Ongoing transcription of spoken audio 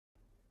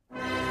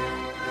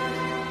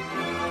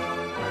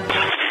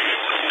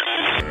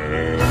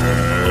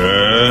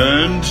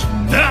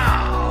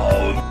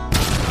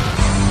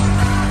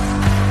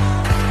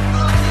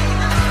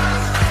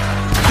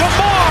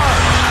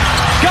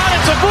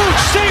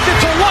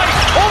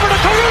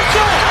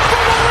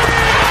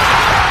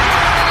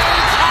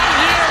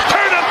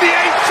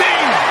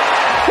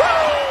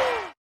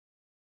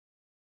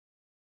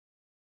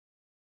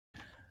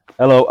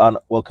Hello and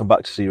welcome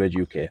back to Sea Red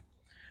UK,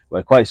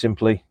 where quite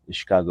simply the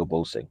Chicago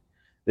Bulls sing.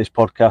 This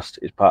podcast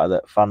is part of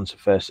the Fans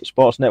First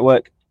Sports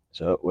Network,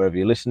 so wherever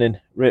you're listening,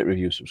 rate,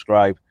 review,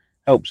 subscribe,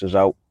 helps us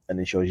out and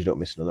ensures you don't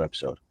miss another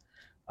episode.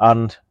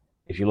 And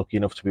if you're lucky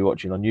enough to be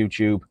watching on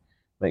YouTube,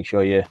 make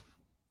sure you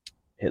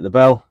hit the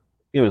bell,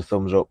 give us a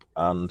thumbs up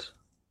and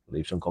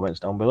leave some comments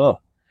down below.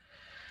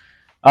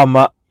 I'm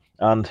Matt,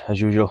 and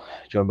as usual,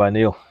 joined by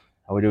Neil.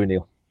 How are we doing,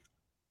 Neil?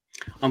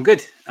 I'm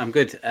good.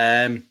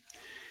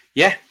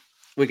 Yeah,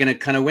 we're going to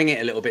kind of wing it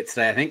a little bit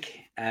today, I think,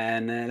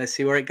 and let's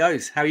see where it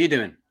goes. How are you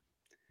doing?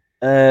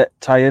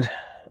 Tired,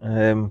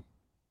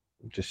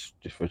 just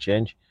for a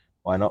change.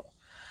 Why not?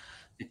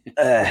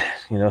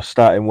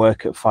 Starting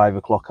work at 5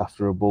 o'clock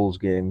after a Bulls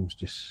game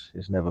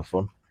is never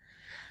fun.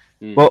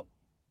 But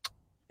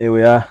here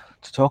we are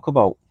to talk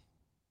about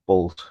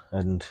Bulls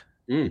and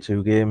the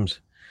two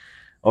games.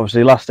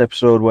 Obviously, last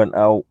episode went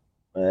out.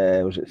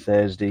 Was it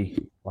Thursday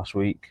last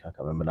week? I can't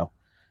remember now.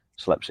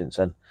 Slept since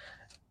then,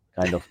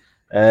 kind of.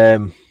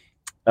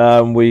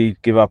 We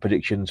give our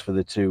predictions for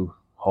the two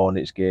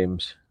Hornets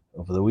games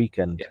over the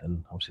weekend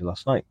and obviously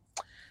last night.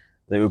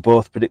 They were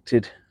both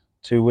predicted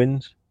 2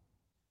 wins.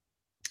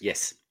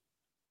 Yes.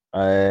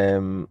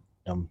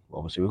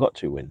 Obviously, we got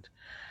 2 wins.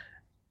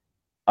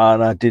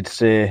 And I did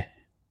say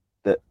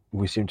that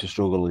we seem to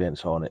struggle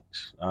against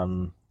Hornets.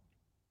 And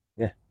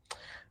yeah.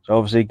 So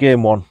obviously,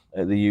 game 1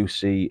 at the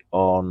UC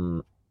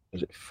on,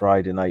 was it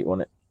Friday night,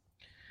 wasn't it?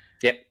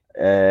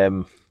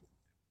 Yep.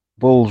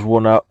 Bulls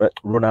run out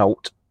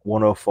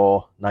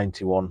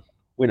 104-91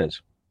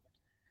 winners.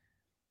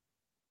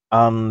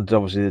 And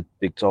obviously the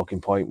big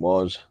talking point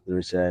was the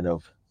return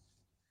of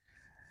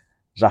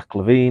Zach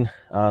LaVine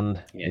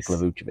and Nikola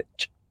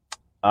Vucevic.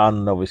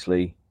 And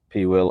obviously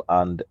P. Will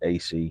and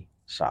AC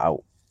sat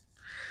out.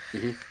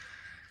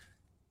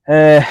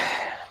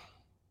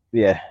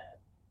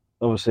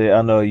 Obviously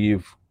I know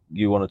you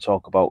want to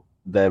talk about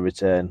their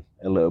return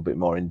a little bit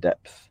more in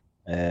depth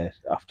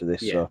after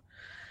this. Yeah. So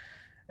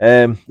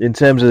in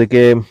terms of the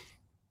game,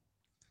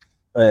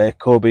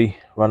 Kobe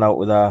ran out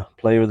with our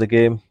player of the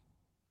game,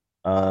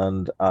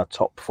 and our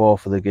top 4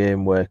 for the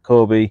game were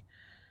Kobe,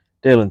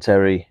 Dalen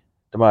Terry,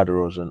 DeMar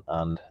DeRozan,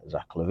 and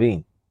Zach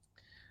LaVine.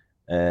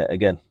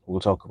 Again,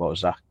 we'll talk about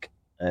Zach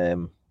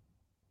after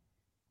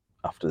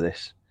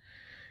this,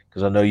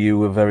 because I know you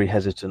were very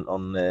hesitant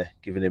on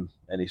giving him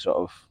any sort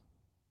of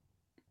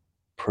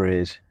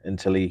praise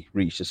until he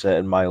reached a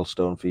certain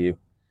milestone for you.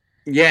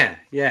 Yeah.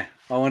 I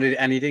wanted,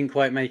 and he didn't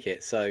quite make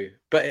it. So,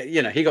 but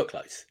he got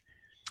close.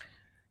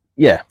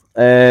 Yeah.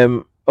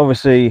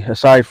 Obviously,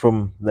 aside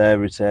from their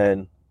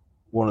return,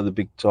 one of the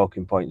big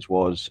talking points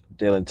was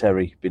Dalen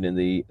Terry being in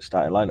the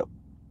starting lineup.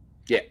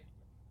 Yeah.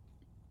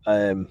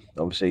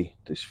 Obviously,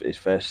 this his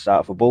first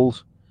start for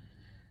Bulls,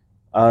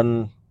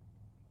 and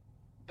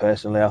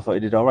personally, I thought he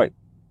did all right.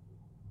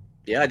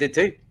 Yeah, I did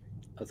too.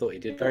 I thought he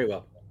did very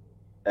well.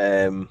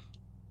 You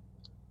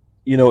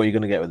know what you're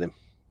going to get with him,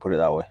 put it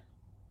that way.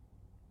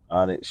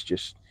 And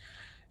it's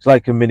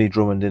like a mini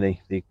Drummond, isn't he?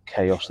 The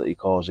chaos that he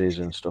causes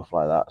and stuff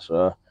like that.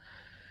 So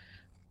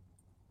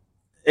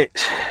it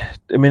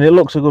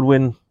looks a good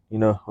win.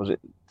 Was it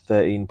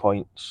 13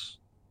 points?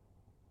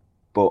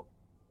 But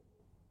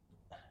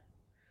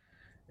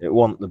it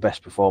wasn't the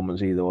best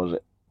performance either, was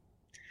it?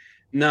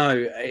 No,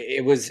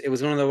 it was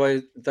one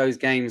of those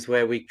games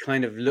where we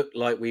kind of looked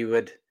like we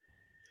would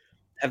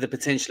have the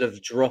potential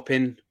of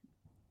dropping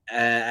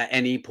at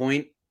any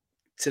point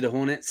to the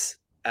Hornets,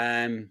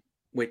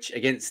 which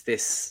against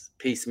this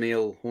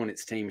piecemeal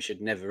Hornets team should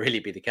never really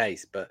be the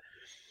case. But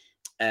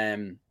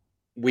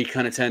we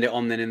kind of turned it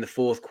on then in the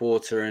fourth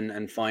quarter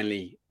and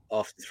finally,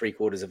 after 3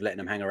 quarters of letting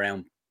them hang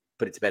around,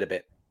 put it to bed a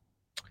bit.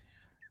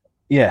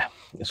 Yeah,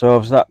 so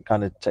that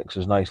kind of takes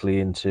us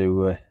nicely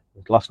into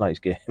last night's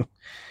game,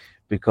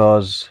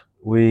 because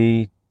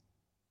we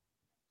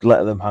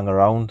let them hang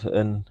around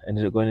and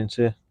ended up going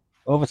into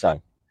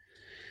overtime.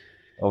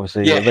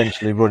 Obviously,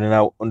 eventually running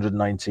out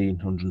 119,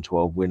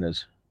 112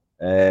 winners.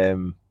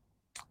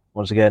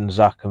 Once again,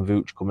 Zach and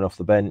Vooch coming off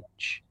the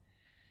bench.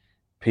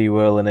 P.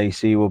 Will and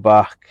AC were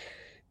back.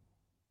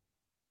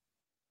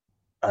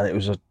 And it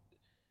was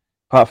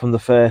apart from the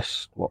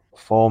first,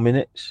 4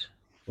 minutes,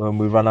 when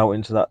we ran out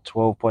into that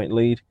 12-point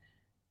lead,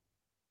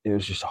 it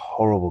was just a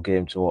horrible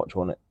game to watch,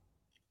 wasn't it?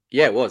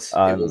 Yeah, it was.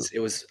 It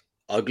was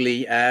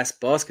ugly ass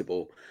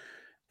basketball.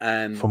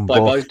 From by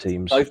both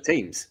teams. Both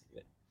teams.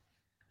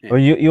 Yeah. Well,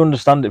 you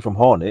understand it from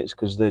Hornets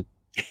because they've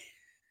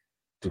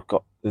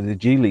got the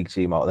G League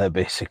team out there,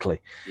 basically.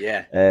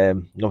 Yeah.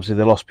 Obviously,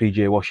 they lost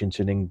PJ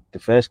Washington in the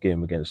first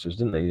game against us,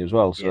 didn't they, as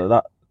well? So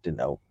that didn't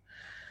help.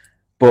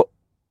 But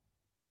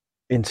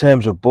in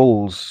terms of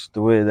Bulls,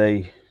 the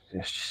way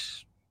it's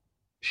just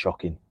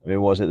shocking.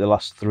 Was it the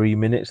last 3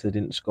 minutes they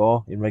didn't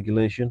score in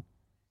regulation?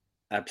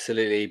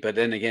 Absolutely. But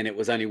then again, it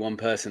was only one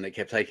person that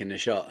kept taking the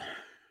shot.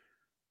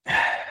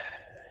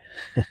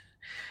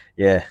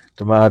 Yeah,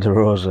 DeMar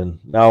DeRozan.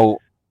 Now,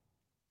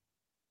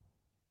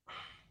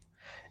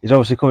 he's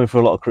obviously coming for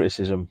a lot of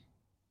criticism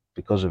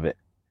because of it.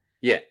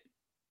 Yeah.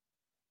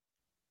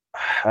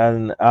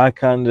 And I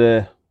kind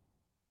of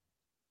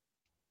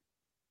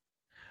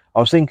I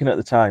was thinking at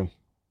the time,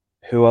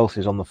 who else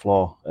is on the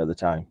floor at the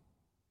time?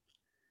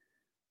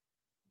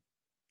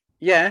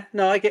 Yeah,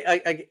 no, I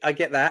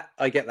get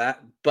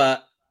that.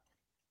 But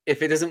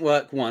if it doesn't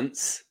work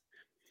once,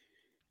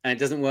 and it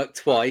doesn't work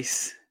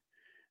twice,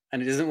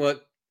 and it doesn't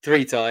work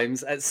 3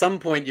 times, at some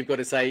point you've got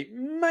to say,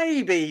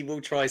 maybe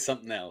we'll try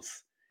something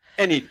else.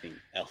 Anything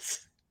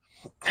else.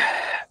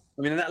 I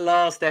mean, in that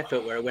last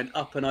effort where it went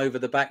up and over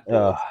the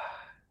backboard,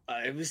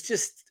 it was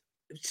just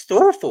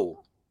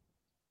awful.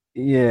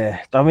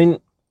 Yeah, I mean,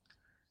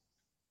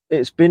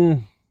 it's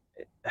been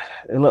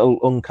a little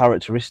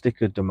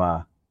uncharacteristic of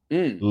Demar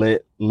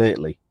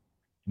lately.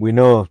 We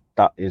know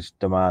that is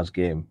Demar's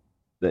game,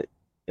 that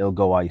he'll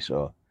go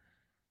ISO.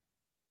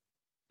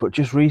 But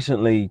just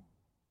recently,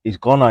 he's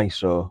gone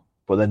ISO,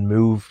 but then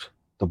moved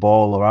the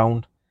ball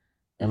around.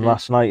 And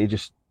last night he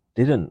just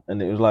didn't.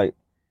 And it was like,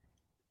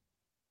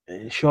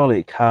 surely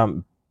it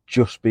can't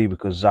just be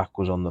because Zach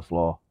was on the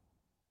floor.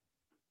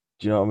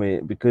 Do you know what I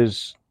mean?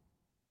 Because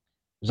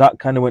Zach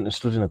kind of went and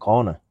stood in a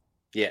corner.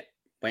 Yeah,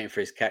 waiting for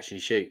his catch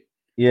and shoot.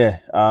 Yeah,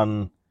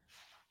 and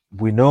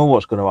we know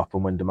what's going to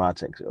happen when Demar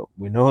takes it up.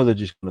 We know they're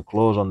just going to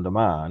close on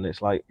Demar, and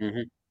it's like,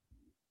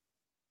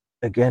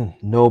 again,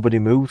 nobody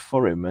moved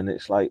for him, and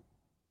it's like,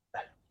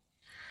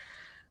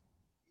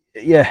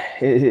 yeah,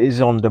 it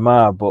is on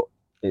Demar, but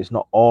it's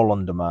not all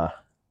on Demar.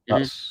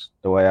 That's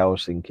the way I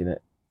was thinking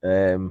it.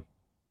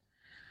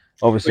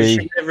 Obviously,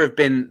 it should never have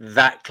been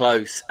that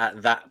close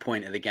at that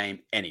point of the game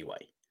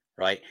anyway,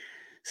 right?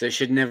 So it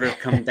should never have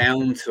come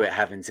down to it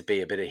having to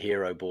be a bit of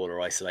hero ball or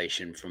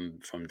isolation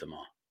from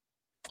Demar.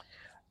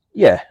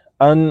 Yeah,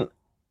 and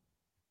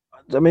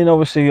I mean,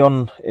 obviously,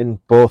 in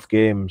both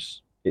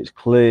games, it's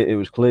clear. It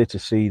was clear to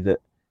see that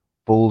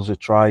Bulls are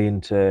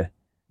trying to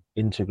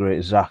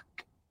integrate Zach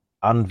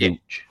and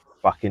Vooch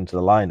back into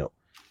the lineup.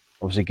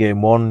 Obviously,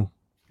 game one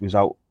was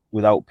out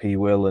without P.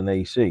 Will and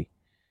AC,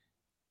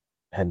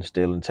 hence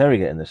Dale and Terry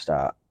getting the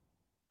start.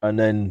 And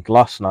then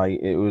last night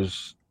it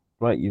was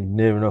right. You're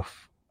near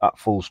enough at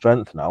full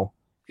strength now.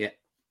 Yeah.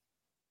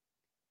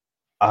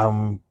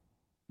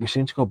 We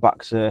seem to go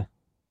back to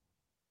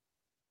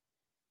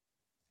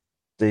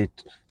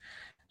it's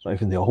not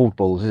even the old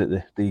Bulls, is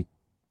it? The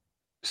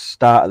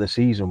start of the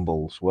season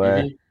Bulls,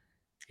 where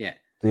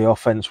the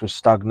offense was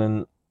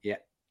stagnant. Yeah.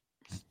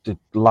 The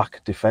lack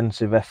of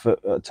defensive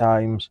effort at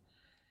times.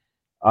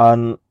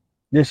 And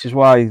this is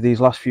why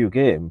these last few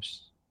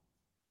games,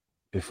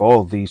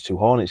 before these two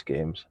Hornets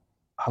games,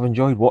 I've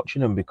enjoyed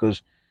watching them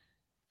because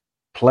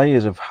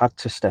players have had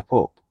to step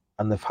up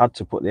and they've had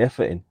to put the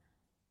effort in,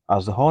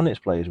 as the Hornets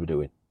players were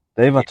doing.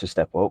 They've had to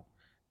step up,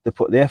 they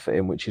put the effort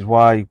in, which is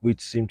why we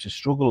seem to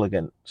struggle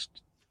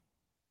against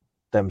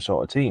them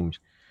sort of teams.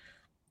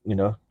 You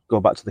know,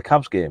 go back to the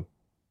Cavs game,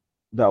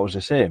 that was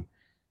the same.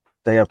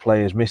 They had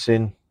players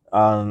missing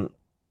and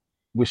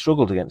we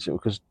struggled against it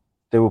because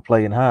they were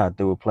playing hard,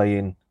 they were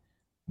playing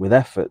with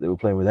effort, they were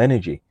playing with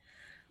energy.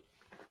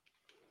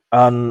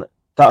 And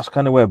that's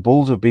kind of where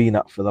Bulls have been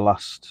at for the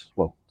last,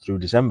 through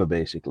December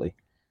basically,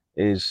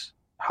 is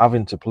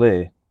having to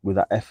play with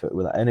that effort,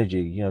 with that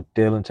energy. You know,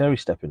 Dale and Terry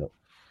stepping up.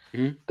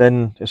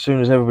 Then as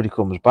soon as everybody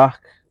comes back,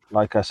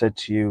 like I said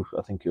to you,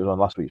 I think it was on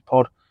last week's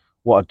pod,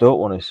 what I don't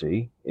want to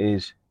see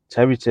is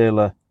Terry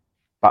Taylor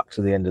back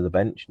to the end of the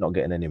bench, not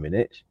getting any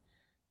minutes.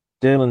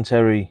 Dale and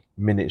Terry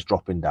minutes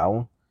dropping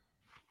down.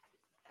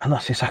 And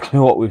that's exactly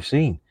what we've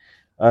seen.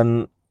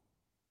 And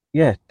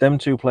yeah, them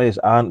two players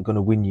aren't going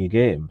to win you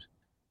games,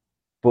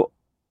 but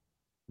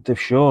they've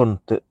shown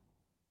that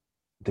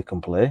they can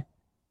play.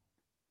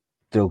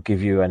 They'll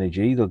give you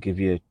energy. They'll give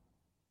you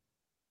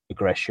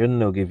aggression.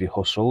 They'll give you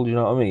hustle. You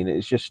know what I mean?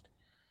 It's just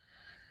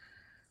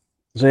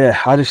so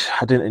yeah. I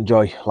didn't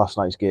enjoy last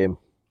night's game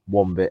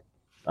one bit,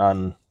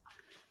 and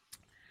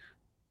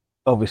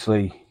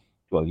obviously,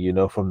 you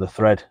know from the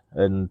thread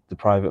and the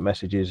private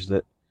messages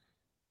that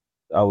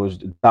I was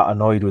that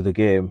annoyed with the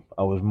game.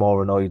 I was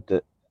more annoyed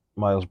that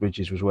Miles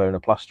Bridges was wearing a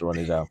plaster on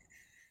his arm.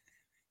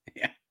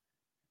 Yeah.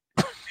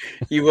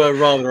 You were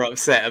rather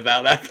upset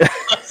about that.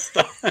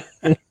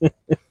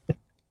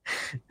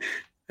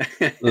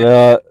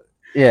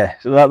 Yeah,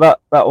 so that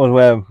was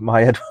where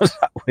my head was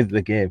at with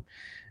the game.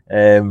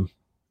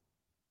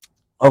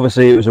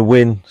 Obviously, it was a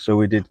win, so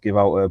we did give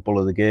out a bull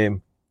of the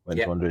game. Went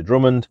to Andre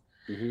Drummond.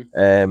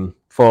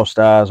 4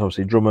 stars,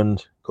 obviously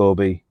Drummond,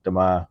 Kobe,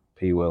 Demar,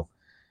 P. Will.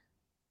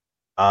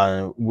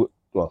 And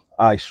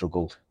I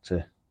struggled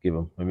to give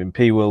him. I mean,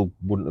 P. Will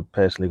wouldn't have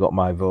personally got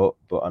my vote,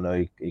 but I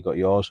know he got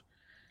yours.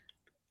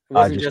 It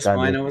wasn't just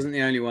mine. I wasn't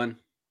the only one.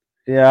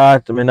 Yeah,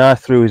 I mean, I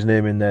threw his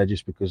name in there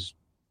just because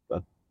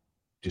I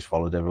just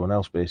followed everyone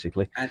else,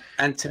 basically.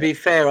 And to be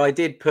fair, I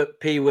did put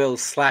P. Will /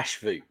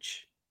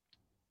 Vooch.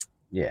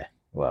 Yeah,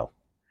 well.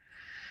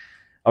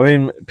 I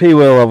mean, P.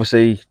 Will,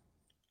 obviously,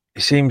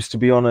 he seems to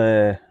be on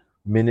a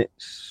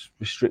minutes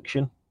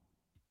restriction.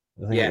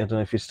 I don't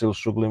know if he's still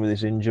struggling with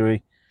his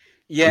injury.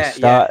 Yeah,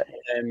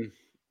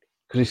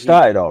 because he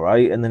started all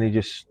right, and then he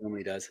just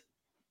normally does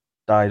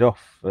died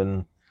off,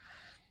 and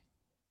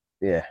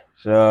yeah.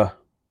 So,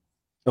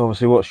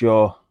 obviously, what's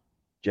your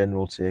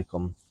general take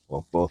on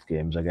well, both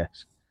games, I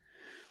guess.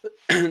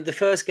 The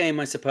first game,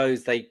 I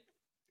suppose they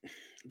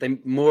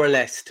more or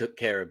less took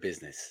care of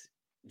business,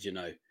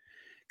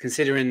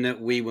 considering that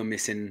we were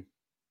missing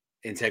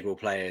integral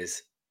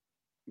players,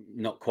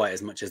 not quite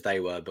as much as they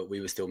were, but we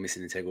were still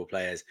missing integral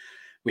players.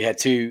 We had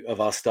two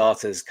of our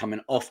starters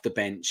coming off the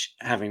bench,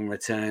 having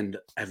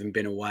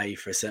been away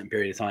for a certain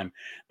period of time.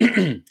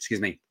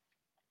 Excuse me.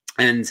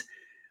 And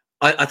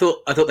I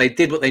thought they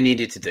did what they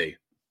needed to do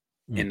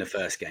in the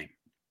first game.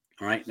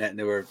 All right.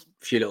 There were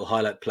a few little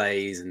highlight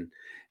plays, and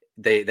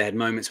they had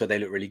moments where they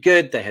looked really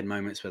good. They had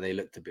moments where they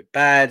looked a bit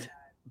bad,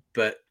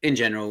 but in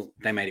general,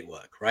 they made it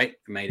work, right?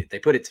 They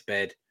put it to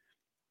bed,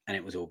 and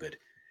it was all good.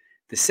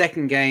 The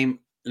second game,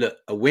 look,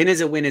 a win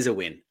is a win is a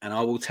win, and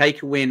I will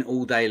take a win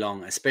all day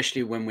long,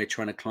 especially when we're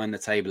trying to climb the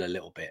table a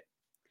little bit.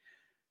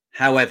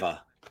 However,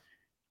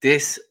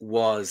 this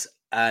was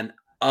an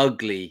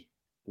ugly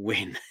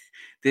win.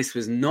 This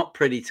was not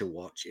pretty to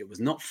watch. It was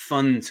not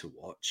fun to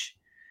watch.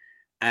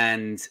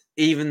 And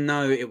even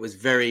though it was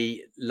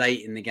very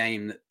late in the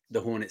game that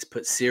the Hornets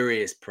put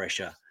serious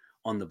pressure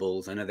on the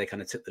Bulls, I know they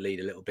kind of took the lead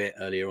a little bit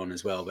earlier on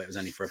as well, but it was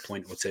only for a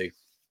point or two.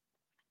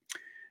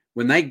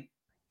 When they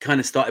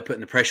kind of started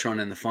putting the pressure on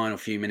in the final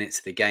few minutes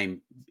of the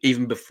game,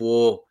 even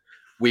before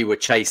we were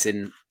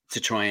chasing to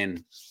try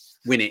and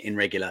win it in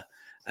regular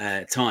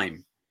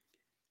time,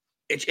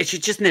 it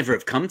should just never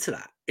have come to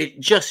that. It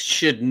just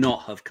should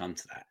not have come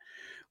to that.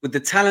 With the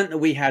talent that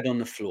we had on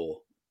the floor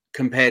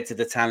compared to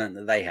the talent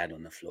that they had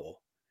on the floor,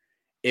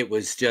 it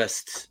was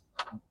just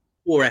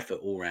poor effort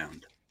all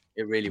round.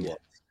 It really was.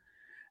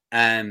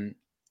 And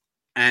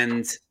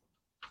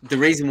the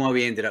reason why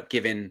we ended up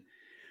giving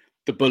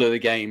the bull of the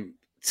game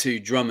to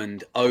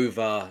Drummond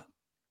over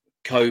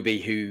Kobe,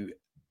 who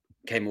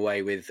came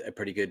away with a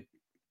pretty good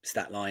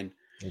stat line.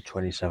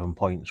 27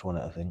 points,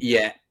 wasn't it, I think?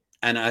 Yeah.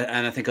 And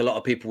I think a lot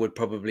of people would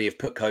probably have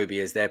put Kobe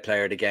as their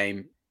player of the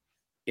game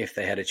if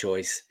they had a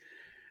choice.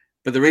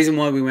 But the reason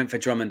why we went for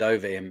Drummond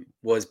over him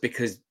was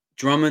because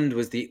Drummond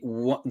was the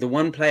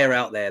one player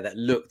out there that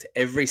looked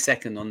every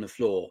second on the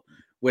floor.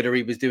 Whether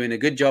he was doing a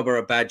good job or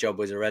a bad job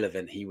was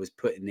irrelevant. He was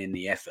putting in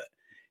the effort.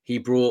 He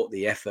brought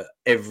the effort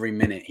every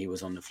minute he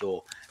was on the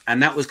floor.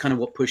 And that was kind of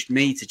what pushed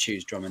me to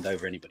choose Drummond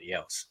over anybody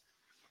else.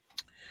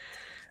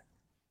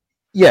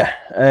 Yeah.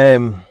 I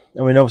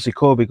mean, obviously,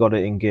 Kobe got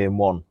it in game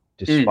one,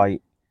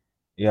 despite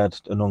he had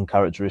an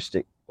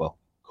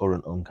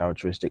current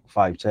uncharacteristic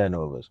 5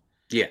 turnovers.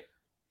 Yeah.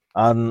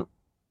 And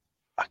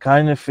I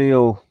kind of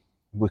feel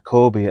with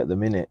Kobe at the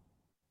minute,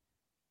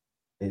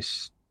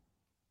 it's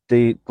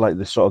the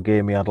sort of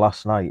game he had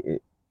last night.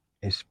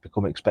 It's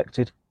become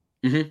expected,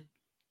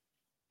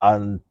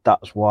 and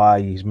that's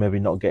why he's maybe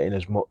not getting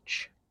as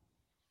much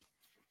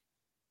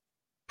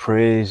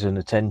praise and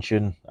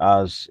attention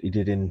as he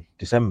did in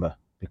December,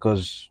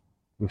 because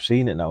we've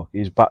seen it now.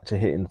 He's back to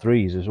hitting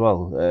threes as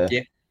well.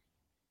 Yeah.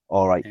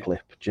 All right,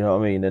 clip. Do you know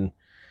what I mean? And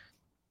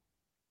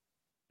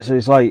so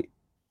it's like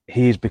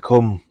he's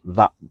become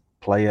that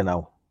player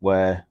now,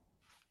 where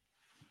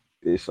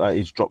it's like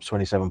he's dropped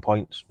 27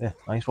 points. Yeah,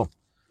 nice one.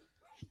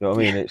 You know what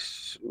I mean?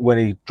 It's when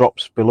he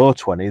drops below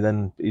 20,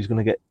 then he's going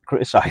to get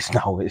criticised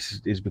now.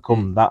 He's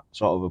become that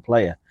sort of a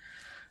player,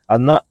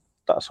 and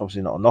that's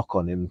obviously not a knock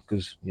on him,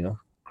 because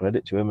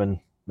credit to him and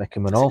make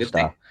him an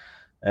all-star.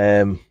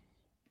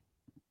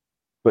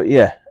 But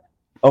yeah,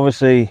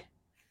 obviously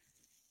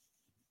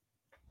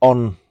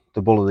on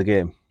the bull of the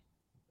game.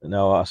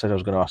 Now, I said I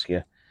was going to ask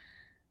you.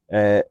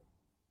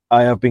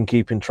 I have been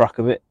keeping track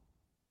of it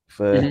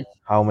for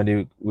how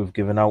many we've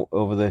given out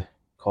over the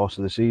course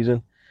of the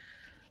season.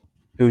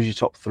 Who's your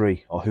top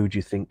three, or who do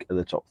you think are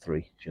the top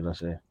three, should I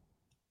say?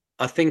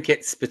 I think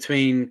it's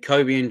between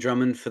Kobe and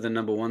Drummond for the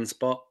number one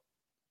spot,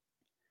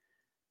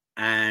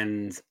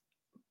 and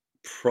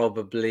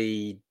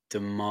probably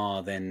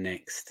DeMar then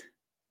next.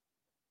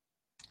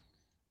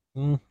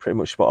 Pretty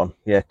much spot on.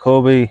 Yeah,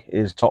 Kobe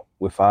is top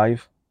with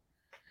 5.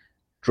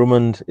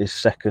 Drummond is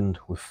second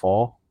with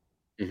 4.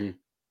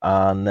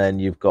 And then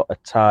you've got a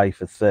tie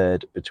for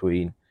third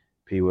between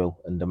P. Will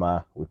and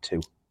DeMar with 2.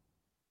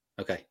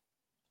 Okay.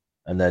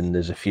 And then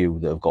there's a few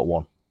that have got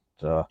 1.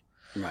 So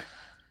right.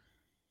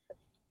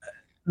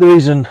 The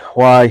reason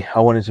why I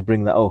wanted to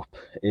bring that up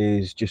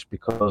is just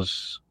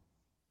because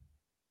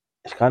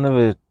it's kind of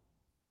a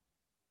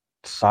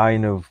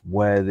sign of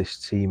where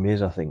this team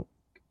is, I think,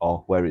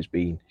 or where it's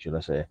been, should I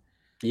say.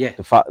 Yeah.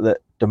 The fact that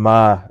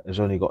DeMar has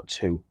only got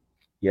 2,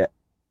 yet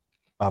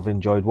I've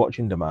enjoyed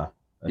watching DeMar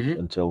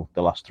until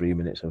the last 3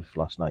 minutes of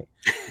last night.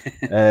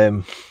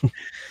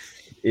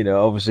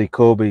 Obviously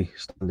Kobe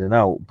standing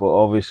out, but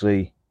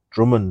obviously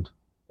Drummond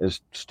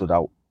has stood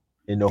out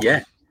enough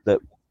that,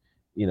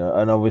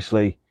 and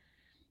obviously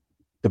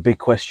the big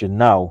question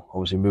now,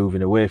 obviously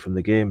moving away from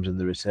the games and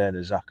the return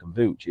of Zach and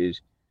Vooch, is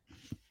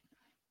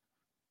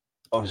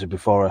obviously,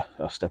 before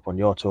I step on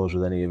your toes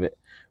with any of it,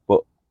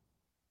 but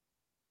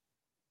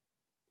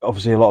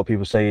obviously a lot of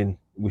people saying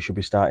we should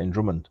be starting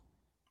Drummond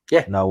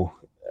now,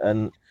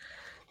 and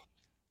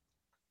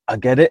I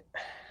get it,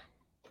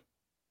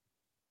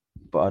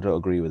 but I don't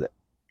agree with it.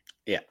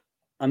 Yeah,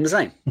 I'm the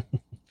same.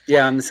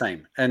 Yeah, I'm the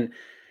same. And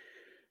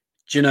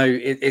do you know,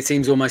 it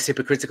seems almost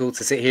hypocritical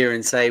to sit here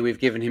and say we've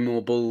given him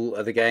more ball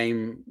of the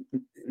game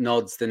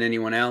nods than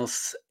anyone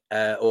else,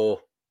 or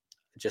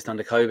just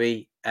under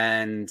Kobe,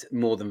 and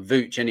more than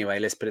Vooch anyway,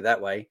 let's put it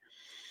that way.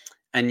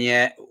 And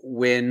yet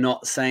we're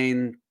not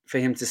saying for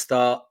him to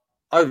start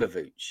over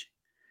Vooch.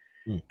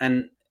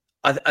 And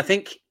I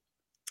think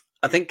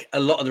a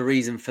lot of the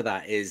reason for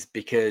that is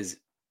because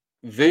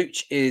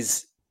Vooch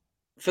is,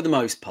 for the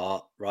most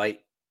part,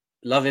 right,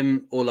 love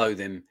him or loathe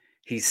him,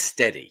 he's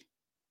steady,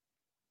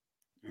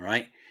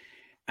 right?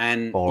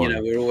 And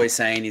Boring. we're always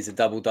saying he's a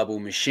double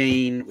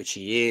machine, which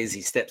he is.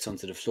 He steps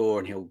onto the floor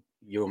and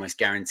you're almost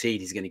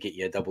guaranteed he's going to get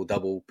you a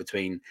double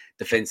between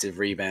defensive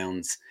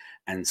rebounds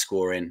and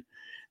scoring.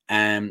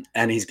 And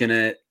he's going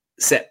to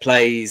set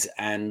plays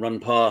and run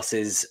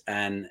passes,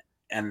 and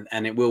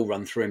it will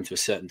run through him to a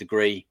certain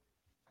degree.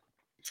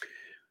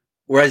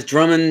 Whereas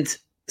Drummond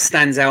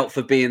stands out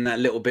for being that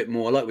little bit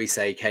more, like we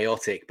say,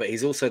 chaotic, but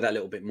he's also that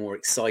little bit more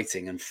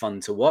exciting and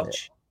fun to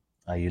watch.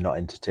 Yeah. Are you not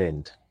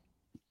entertained?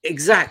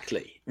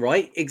 Exactly,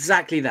 right?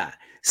 Exactly that.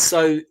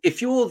 So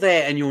if you're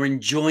there and you're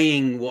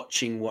enjoying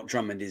watching what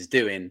Drummond is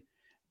doing,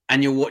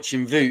 and you're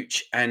watching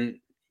Vooch and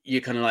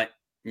you're kind of like,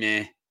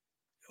 meh,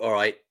 all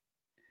right,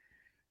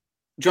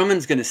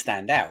 Drummond's going to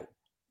stand out.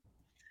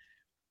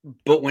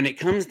 But when it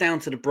comes down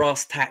to the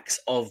brass tacks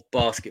of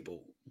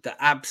basketball, the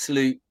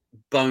absolute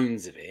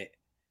bones of it,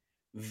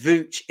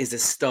 Vooch is a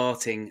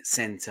starting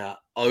center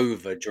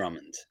over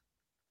Drummond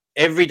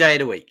every day of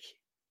the week.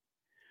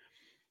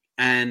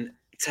 And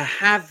to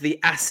have the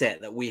asset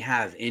that we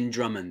have in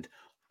Drummond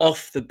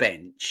off the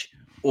bench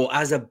or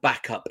as a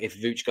backup if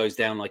Vooch goes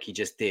down like he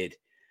just did,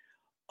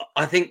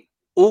 I think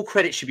all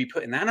credit should be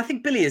put in that. And I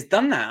think Billy has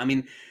done that. I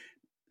mean,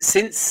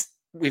 since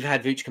we've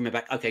had Vooch coming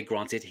back, okay,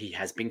 granted, he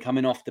has been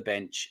coming off the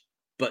bench,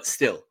 but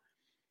still,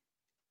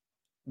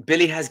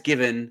 Billy has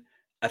given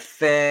a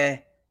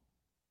fair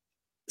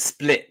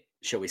split,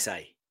 shall we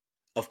say,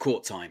 of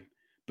court time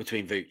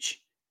between Vooch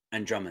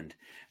and Drummond.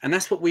 And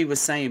that's what we were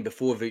saying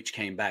before Vooch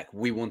came back.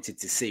 We wanted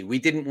to see. We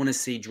didn't want to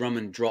see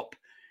Drummond drop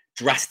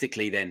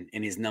drastically then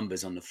in his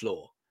numbers on the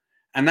floor.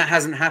 And that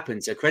hasn't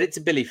happened. So credit to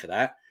Billy for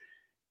that,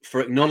 for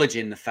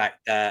acknowledging the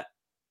fact that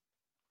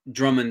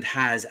Drummond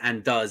has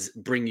and does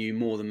bring you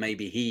more than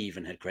maybe he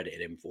even had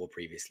credited him for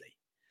previously.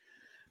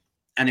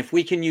 And if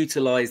we can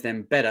utilize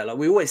them better, like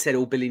we always said,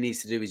 all Billy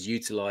needs to do is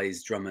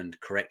utilize Drummond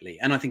correctly.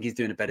 And I think he's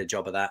doing a better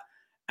job of that.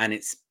 And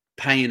it's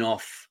paying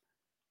off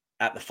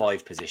at the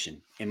 5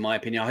 position, in my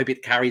opinion. I hope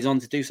it carries on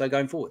to do so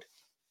going forward.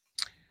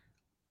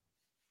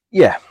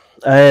 Yeah.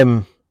 I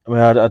mean,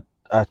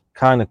 I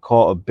kind of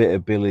caught a bit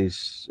of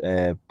Billy's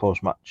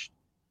post-match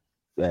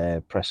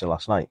presser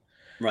last night.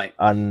 Right.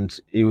 And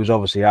he was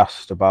obviously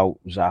asked about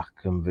Zach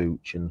and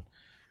Vooch, and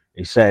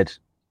he said,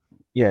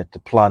 yeah, the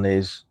plan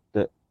is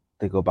that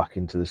they go back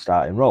into the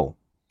starting role.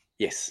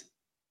 Yes.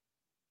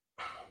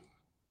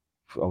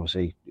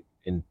 Obviously,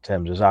 in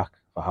terms of Zach,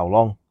 for how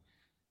long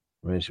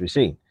remains to be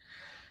seen.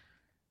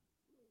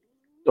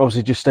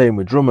 Obviously, just staying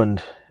with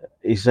Drummond,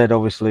 he said,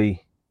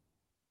 obviously,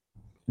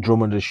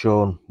 Drummond has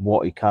shown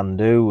what he can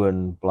do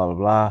and blah, blah,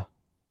 blah,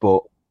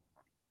 but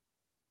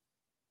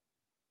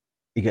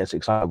he gets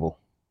excitable.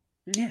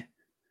 Yeah.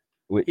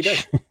 Which, he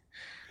does.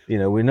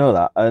 we know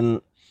that.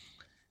 And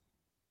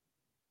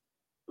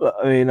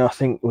I mean, I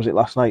think, was it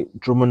last night,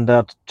 Drummond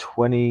had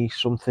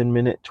 20-something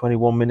minutes,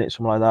 21 minutes,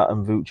 something like that,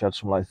 and Vooch had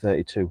something like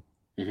 32.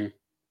 Mm-hmm.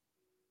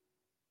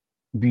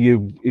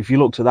 If you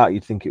looked at that,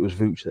 you'd think it was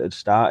Vooch that had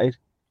started.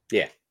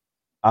 Yeah.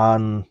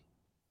 And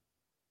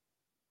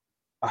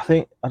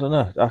I don't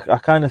know, I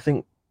kind of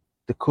think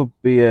there could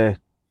be a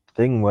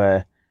thing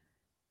where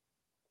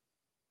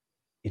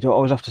you don't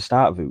always have to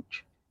start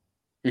Vooch.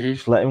 Mm-hmm.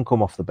 Just let him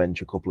come off the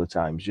bench a couple of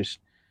times. Just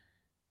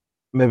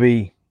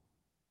maybe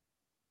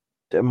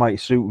it might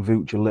suit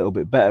Vooch a little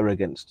bit better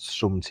against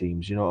some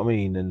teams, you know what I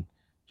mean? And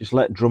just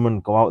let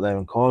Drummond go out there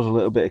and cause a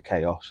little bit of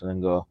chaos and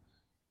then go,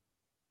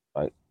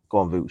 right, go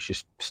on, Vooch,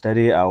 just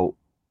steady it out.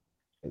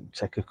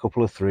 Take a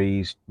couple of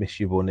threes, miss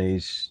your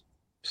bunnies,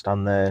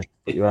 stand there,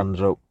 put your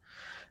hands up.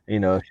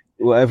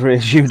 Whatever it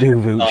is you do,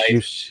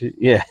 Vooch,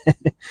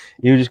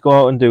 you just go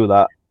out and do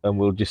that, and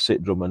we'll just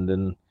sit Drummond.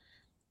 And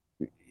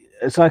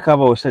it's like I've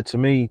always said, to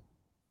me,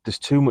 there's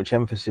too much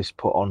emphasis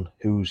put on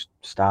who's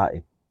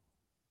starting.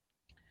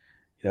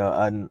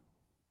 And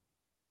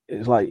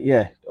it's like,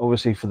 yeah,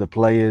 obviously for the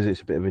players,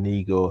 it's a bit of an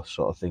ego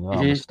sort of thing.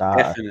 I'm a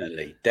starter.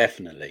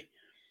 Definitely.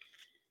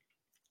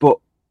 But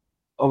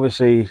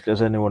obviously,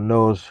 as anyone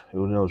knows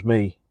who knows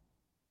me,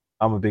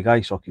 I'm a big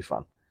ice hockey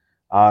fan.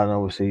 And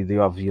obviously, you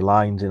have your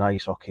lines in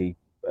ice hockey,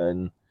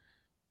 and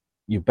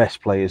your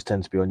best players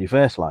tend to be on your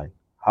first line.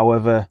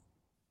 However,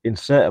 in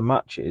certain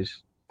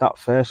matches, that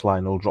first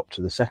line will drop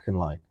to the second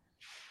line.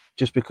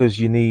 Just because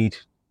you need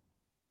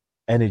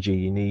energy,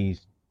 you need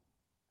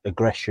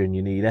aggression,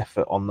 you need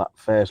effort on that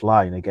first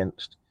line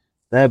against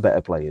their better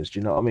players. Do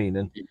you know what I mean?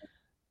 And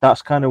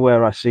that's kind of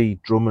where I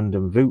see Drummond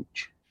and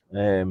Vooch.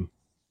 In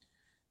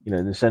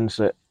the sense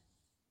that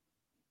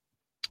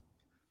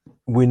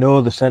we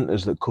know the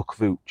centres that cook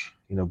Vooch.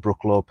 Brook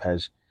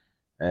Lopez,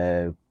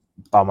 Bam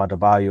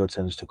Adebayo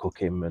tends to cook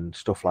him and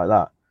stuff like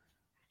that.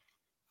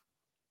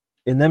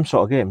 In them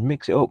sort of games,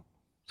 mix it up.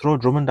 Throw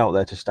Drummond out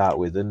there to start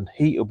with, and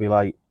Heat will be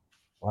like,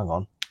 hang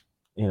on.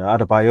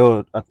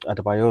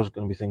 Adebayo's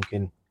going to be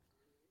thinking,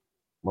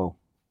 well,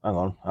 hang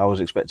on, I was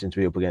expecting to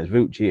be up against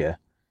Vooch here.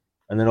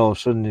 And then all of a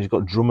sudden he's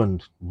got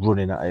Drummond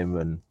running at him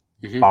and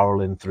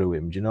barreling through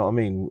him. Do you know what I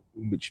mean?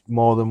 Which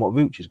more than what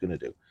Vooch is going to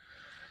do.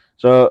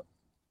 So,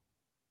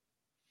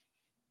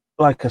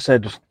 like I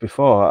said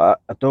before,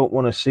 I don't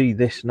want to see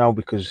this now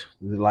because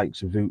the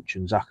likes of Vooch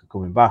and Zach are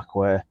coming back,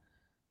 where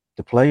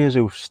the players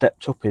who've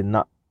stepped up in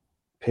that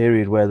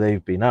period where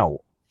they've been out,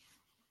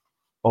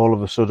 all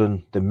of a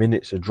sudden the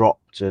minutes are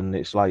dropped and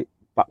it's like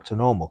back to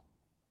normal.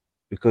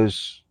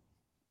 Because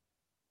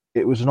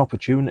it was an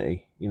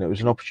opportunity. It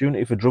was an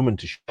opportunity for Drummond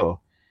to show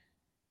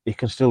he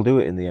can still do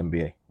it in the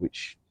NBA,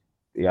 which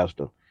he has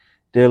done.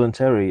 Dalen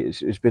Terry,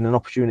 it's been an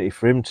opportunity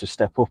for him to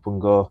step up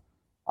and go,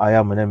 I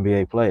am an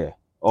NBA player.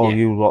 All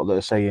you lot that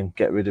are saying,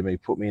 get rid of me,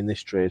 put me in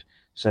this trade,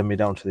 send me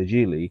down to the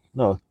G League.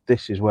 No,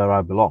 this is where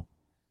I belong.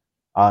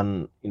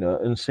 And,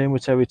 and same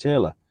with Terry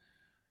Taylor.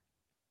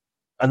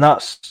 And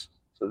that's,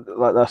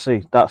 like I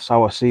say, that's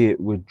how I see it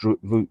with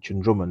Vooch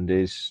and Drummond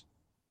is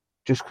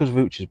just because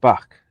Vooch is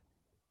back,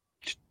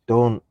 just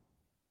don't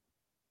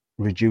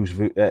reduce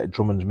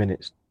Drummond's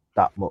minutes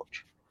that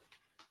much.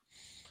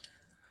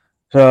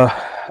 So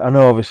I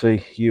know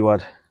obviously you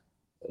had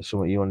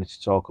something you wanted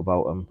to talk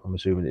about. I'm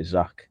assuming it's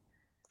Zach.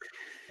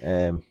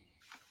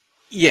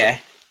 Yeah,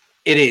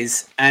 it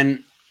is.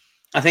 And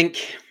I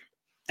think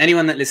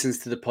anyone that listens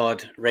to the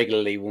pod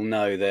regularly will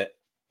know that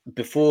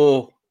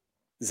before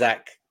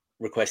Zach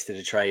requested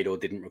a trade or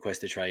didn't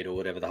request a trade or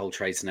whatever the whole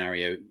trade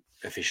scenario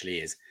officially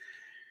is,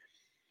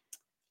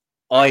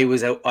 I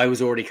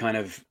was already kind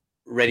of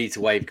ready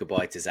to wave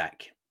goodbye to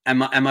Zach. And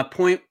my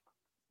point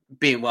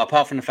being, well,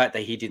 apart from the fact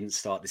that he didn't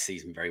start the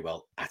season very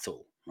well at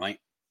all, right?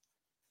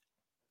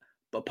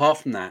 But apart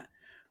from that,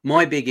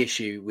 my big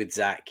issue with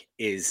Zach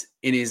is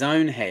in his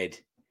own head,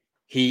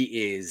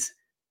 he is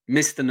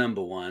Mr.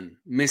 Number One,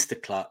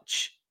 Mr.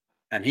 Clutch,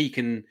 and he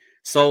can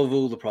solve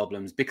all the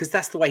problems because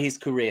that's the way his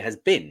career has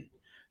been.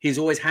 He's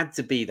always had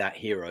to be that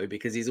hero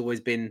because he's always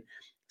been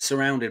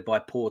surrounded by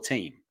a poor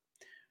team,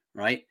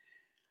 right?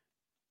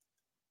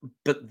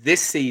 But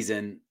this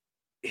season,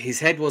 his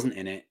head wasn't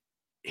in it.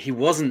 He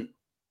wasn't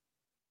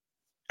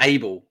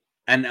able,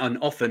 and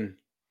often,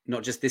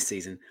 not just this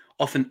season,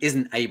 often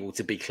isn't able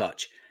to be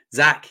clutch.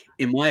 Zach,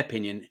 in my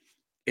opinion,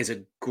 is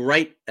a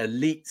great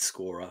elite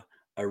scorer,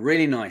 a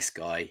really nice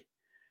guy,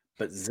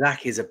 but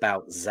Zach is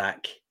about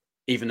Zach.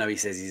 Even though he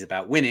says he's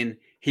about winning,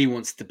 he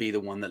wants to be the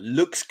one that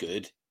looks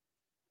good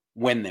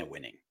when they're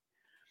winning.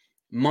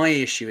 My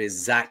issue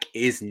is Zach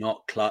is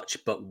not clutch,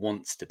 but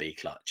wants to be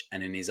clutch.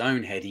 And in his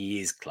own head, he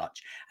is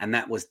clutch. And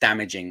that was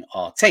damaging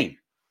our team.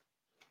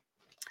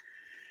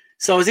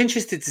 So I was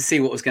interested to see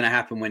what was going to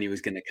happen when he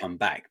was going to come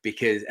back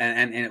because,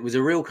 and it was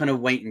a real kind of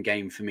waiting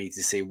game for me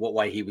to see what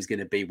way he was going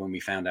to be when we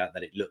found out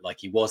that it looked like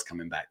he was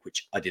coming back,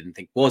 which I didn't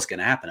think was going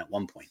to happen at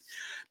one point.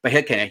 But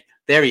okay,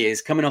 there he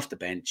is coming off the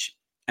bench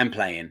and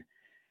playing.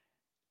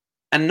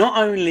 And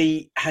not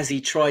only has he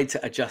tried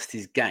to adjust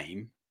his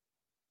game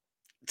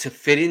to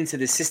fit into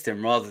the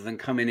system rather than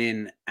coming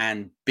in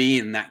and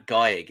being that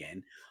guy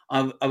again,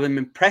 I'm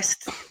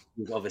impressed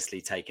he's obviously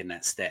taken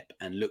that step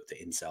and looked at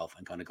himself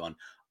and kind of gone,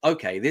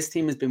 okay, this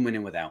team has been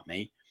winning without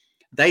me.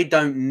 They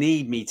don't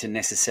need me to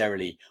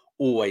necessarily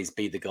always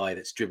be the guy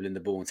that's dribbling the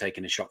ball and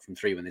taking a shot from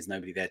three when there's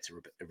nobody there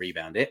to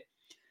rebound it.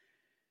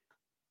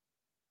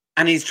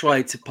 And he's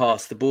tried to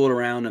pass the ball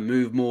around and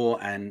move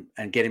more and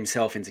get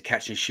himself into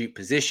catch and shoot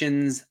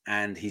positions.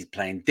 And he's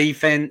playing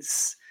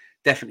defense,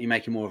 definitely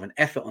making more of an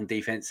effort on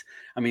defense.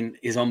 I mean,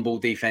 his on-ball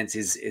defense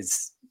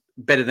is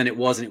better than it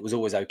was, and it was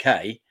always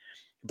okay.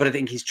 But I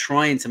think he's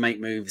trying to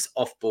make moves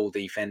off-ball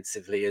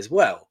defensively as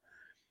well.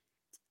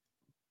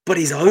 But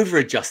he's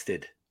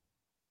over-adjusted.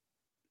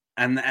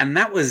 And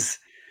that was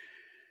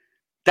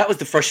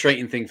the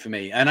frustrating thing for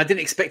me. And I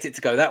didn't expect it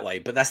to go that way,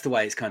 but that's the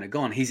way it's kind of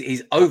gone.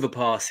 He's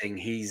overpassing.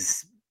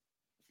 He's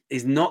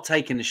not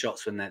taking the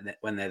shots when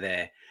they're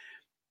there.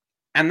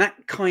 And that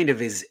kind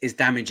of is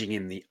damaging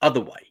him the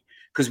other way.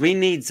 Because we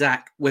need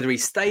Zach, whether he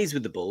stays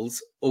with the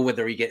Bulls or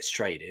whether he gets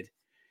traded,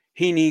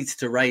 he needs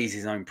to raise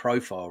his own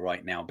profile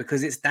right now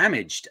because it's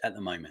damaged at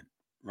the moment,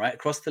 right?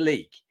 Across the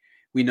league.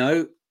 We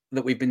know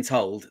that we've been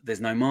told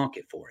there's no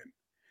market for him.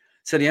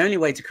 So the only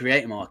way to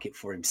create a market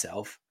for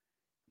himself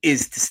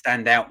is to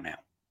stand out now.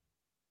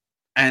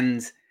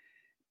 And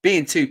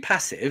being too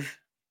passive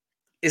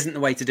isn't the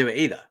way to do it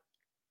either.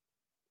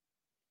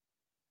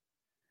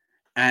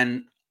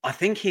 And I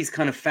think he's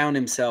kind of found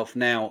himself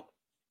now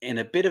in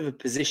a bit of a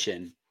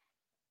position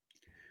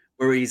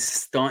where he's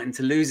starting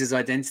to lose his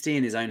identity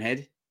in his own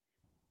head.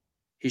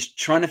 He's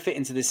trying to fit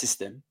into the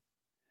system,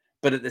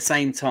 but at the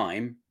same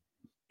time,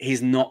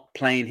 he's not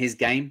playing his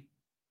game.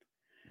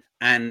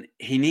 And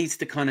he needs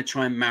to kind of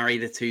try and marry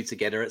the two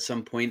together at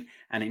some point,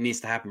 and it needs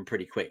to happen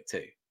pretty quick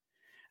too.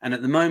 And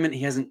at the moment,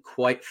 he hasn't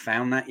quite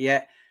found that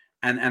yet.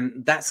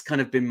 and that's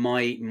kind of been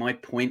my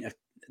point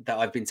that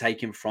I've been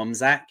taking from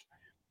Zach.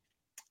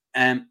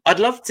 I'd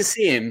love to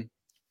see him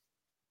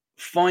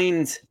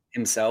find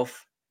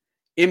himself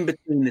in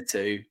between the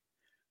two,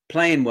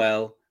 playing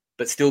well,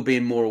 but still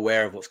being more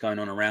aware of what's going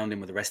on around him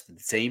with the rest of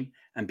the team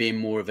and being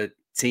more of a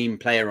team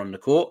player on the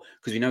court,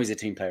 because we know he's a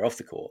team player off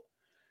the court.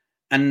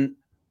 And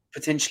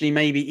potentially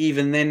maybe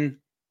even then,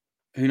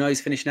 who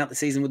knows, finishing out the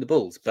season with the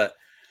Bulls. But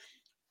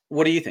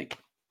what do you think?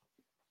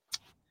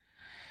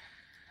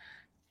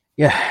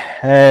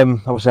 Yeah,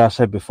 obviously I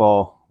said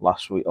before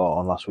last week or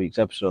on last week's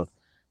episode,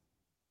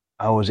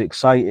 I was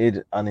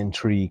excited and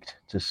intrigued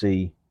to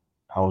see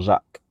how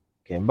Zach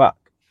came back.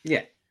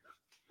 Yeah.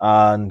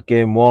 And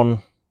game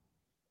one,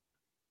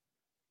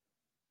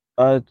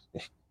 he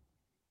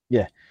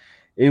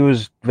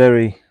was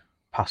very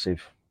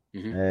passive.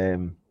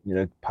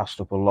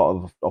 Passed up a lot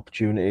of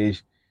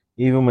opportunities.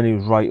 Even when he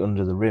was right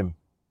under the rim,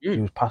 he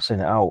was passing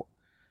it out.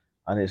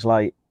 And it's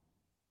like,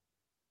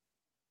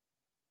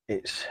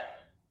 I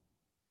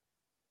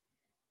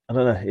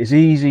don't know, it's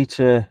easy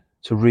to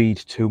read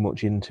too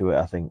much into it,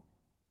 I think.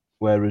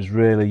 Whereas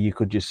really you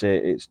could just say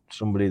it's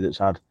somebody that's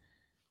had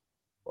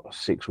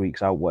 6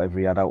 weeks out, whatever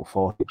he had out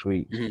for 6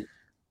 weeks.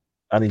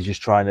 And he's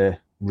just trying to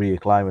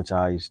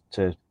reacclimatise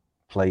to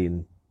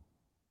playing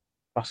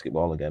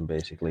basketball again,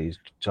 basically. He's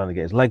trying to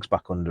get his legs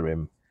back under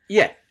him.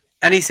 Yeah.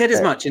 And he said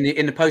as much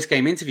in the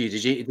post-game interview.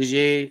 Did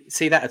you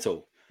see that at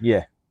all?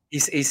 Yeah.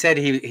 He said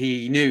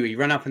he knew he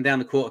ran up and down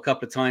the court a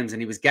couple of times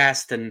and he was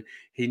gassed and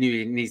he knew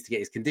he needs to get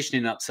his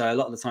conditioning up. So a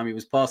lot of the time he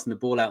was passing the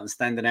ball out and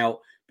standing out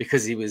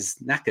because he was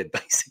knackered,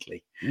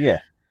 basically.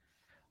 Yeah.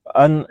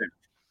 And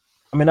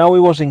I mean, how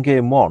he was in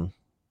game one,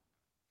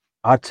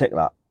 I'd take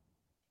that.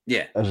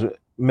 Yeah. As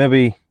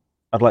maybe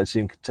I'd like to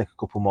see him take a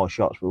couple more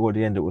shots, but what did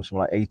he end up with?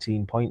 Something like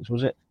 18 points,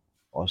 was it?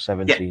 Or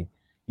 17? Yeah.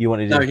 You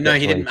wanted no,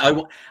 he didn't.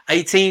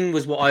 18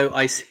 was what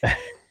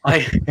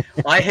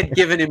I had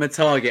given him a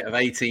target of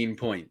 18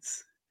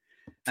 points,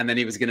 and then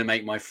he was going to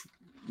make my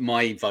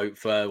vote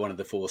for one of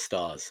the 4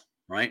 stars,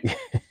 right?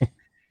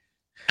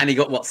 And he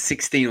got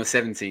 16 or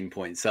 17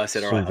 points. So I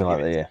said, all right, something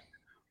like that, yeah.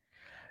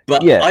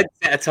 But yeah, I'd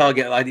set a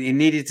target. He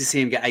needed to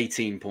see him get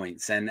 18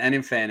 points, and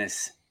in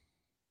fairness,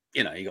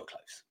 he got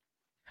close.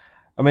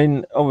 I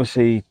mean,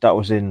 obviously that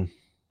was in,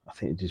 I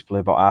think he just played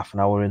about half an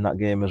hour in that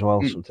game as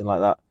well, something like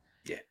that.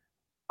 Yeah.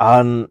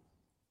 And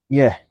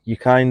yeah, you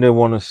kind of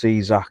want to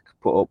see Zach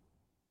put up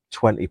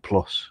 20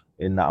 plus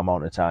in that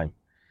amount of time.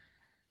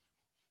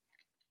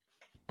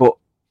 But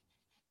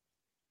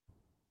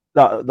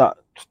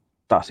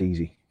that's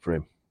easy for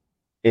him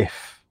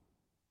if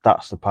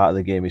that's the part of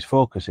the game he's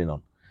focusing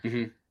on.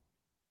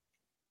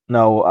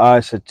 Now, I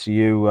said to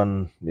you,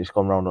 and it's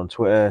gone around on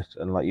Twitter,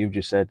 and like you've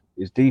just said,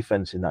 his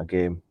defense in that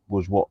game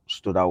was what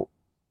stood out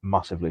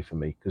massively for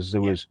me, because there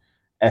was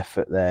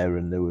effort there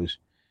and there was,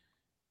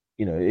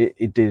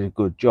 it did a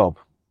good job.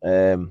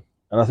 And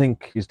I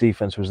think his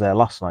defense was there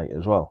last night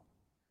as well,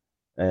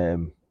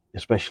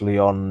 especially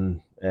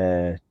on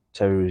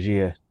Terry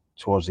Rozier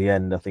towards the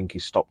end. I think he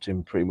stopped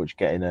him pretty much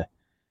getting a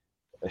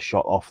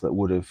shot off that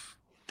would have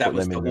put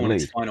them in the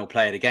lead. Final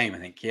play of the game, I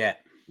think. Yeah.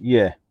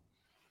 Yeah.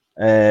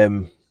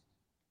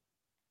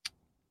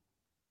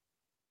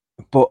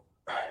 But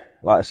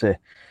like I say,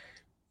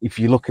 if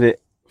you look at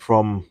it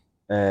from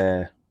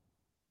I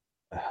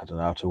don't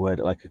know how to word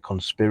it, like a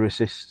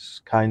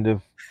conspiracist kind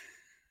of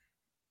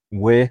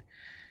way,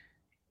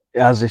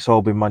 has this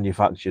all been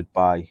manufactured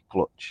by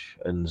Clutch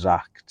and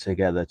Zach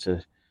together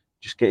to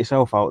just get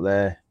yourself out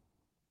there,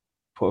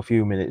 put a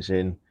few minutes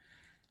in,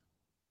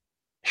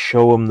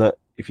 show them that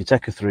if you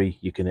take a 3,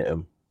 you can hit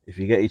them. If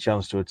you get your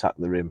chance to attack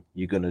the rim,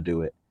 you're going to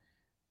do it.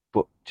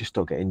 But just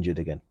don't get injured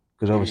again.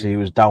 Because obviously he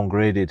was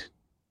downgraded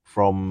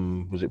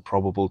from, was it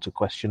probable to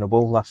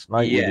questionable last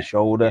night with the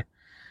shoulder?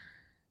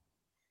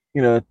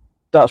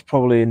 That's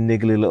probably a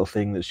niggly little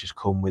thing that's just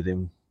come with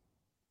him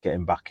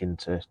getting back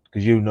into,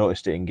 because you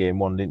noticed it in game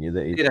one, didn't you?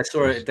 That I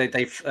saw it.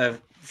 They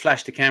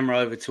flashed the camera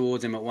over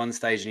towards him at one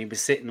stage, and he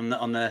was sitting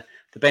on the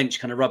bench,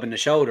 kind of rubbing the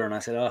shoulder. And I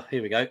said, "Oh,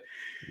 here we go."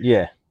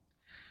 Yeah.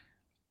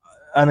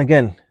 And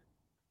again,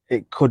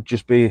 it could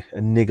just be a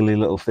niggly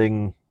little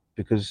thing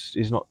because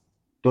he's not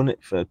done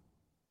it for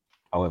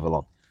however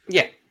long.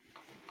 Yeah.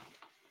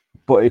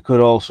 But it could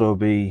also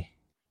be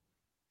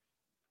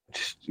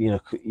just, you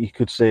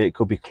could say it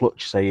could be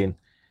Clutch saying,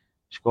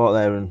 just go out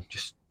there and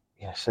just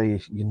say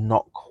you're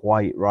not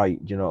quite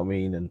right. Do you know what I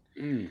mean?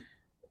 And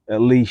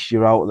at least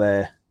you're out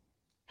there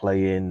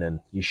playing and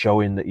you're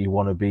showing that you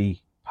want to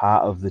be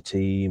part of the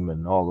team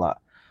and all that.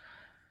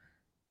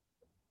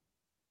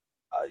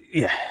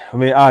 I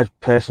mean, I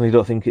personally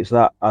don't think it's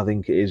that. I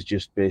think it is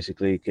just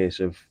basically a case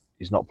of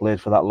he's not played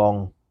for that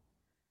long.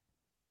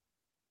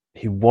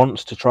 He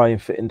wants to try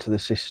and fit into the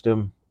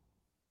system,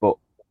 but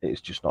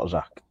it's just not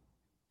Zach.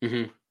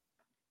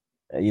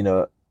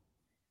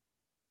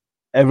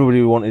 Everybody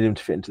who wanted him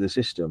to fit into the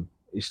system,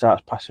 he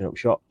starts passing up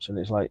shots, and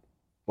it's like,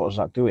 what's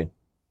Zach doing?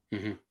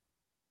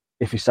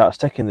 If he starts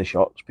taking the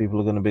shots, people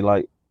are going to be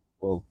like,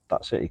 well,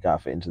 that's it, he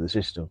can't fit into the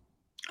system.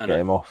 Get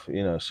him off,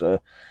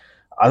 So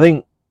I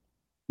think,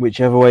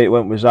 whichever way it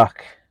went with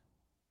Zach,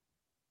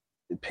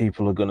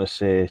 people are going to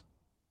say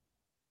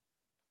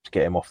to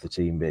get him off the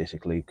team,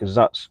 basically, because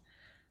that's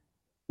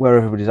where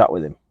everybody's at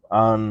with him.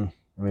 And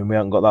I mean, we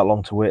haven't got that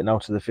long to wait now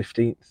to the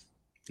 15th.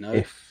 No.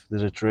 If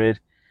there's a trade,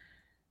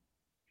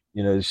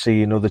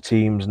 seeing other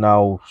teams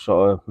now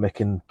sort of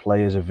making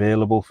players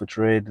available for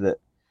trade that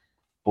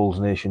Bulls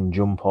Nation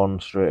jump on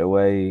straight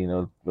away.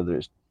 Whether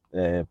it's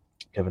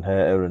Kevin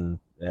Herter and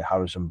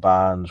Harrison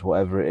Barnes,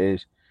 whatever it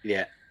is.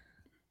 Yeah.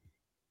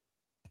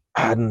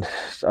 And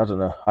I don't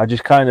know. I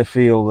just kind of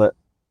feel that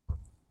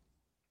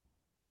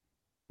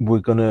we're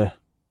gonna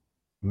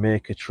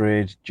make a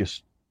trade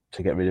just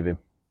to get rid of him,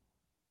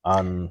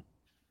 and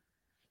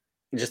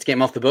just to get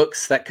him off the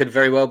books. That could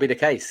very well be the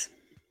case.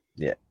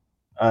 Yeah,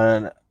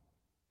 and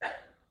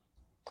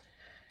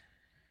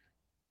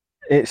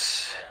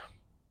it's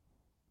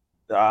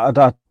I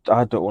don't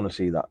want to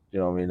see that. You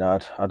know what I mean?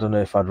 I don't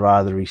know if I'd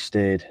rather he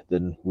stayed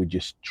than we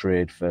just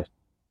trade for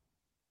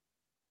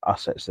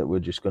assets that we're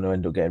just going to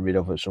end up getting rid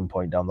of at some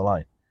point down the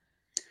line.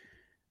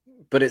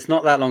 But it's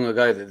not that long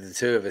ago that the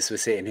two of us were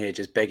sitting here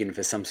just begging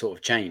for some sort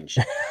of change.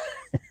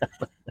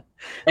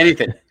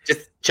 Anything,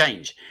 just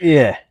change.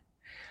 Yeah.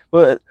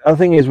 But the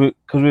thing is,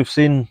 because we've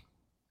seen,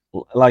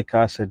 like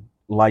I said,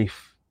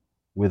 life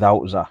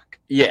without Zach.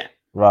 Yeah.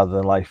 Rather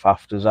than life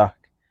after Zach.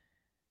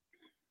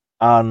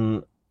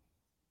 And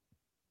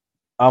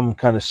I'm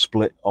kind of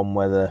split on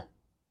whether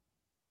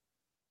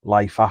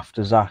life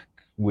after Zach,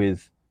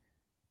 with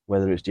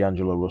whether it's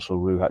D'Angelo Russell,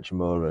 Rui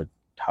Hachimura,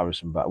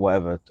 Harrison,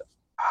 whatever,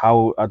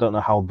 I don't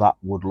know how that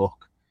would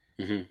look.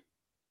 Mm-hmm.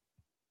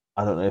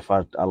 I don't know if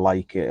I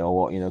like it or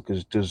what,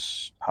 because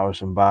does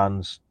Harrison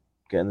Barnes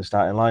get in the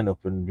starting lineup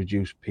and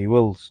reduce P.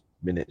 Will's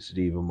minutes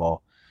even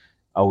more?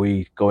 Are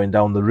we going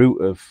down the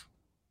route of,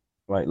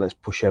 right, let's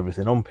push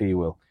everything on P.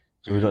 Will?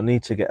 So we don't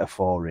need to get a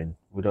 4 in.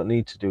 We don't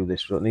need to do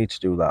this. We don't need to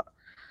do that.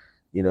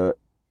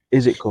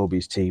 Is it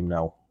Kobe's team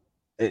now?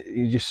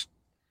 You just,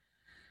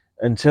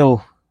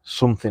 until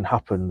something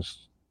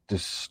happens,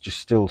 there's just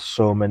still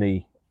so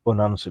many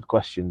unanswered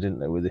questions, isn't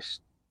there, with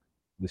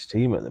this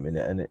team at the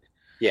minute? And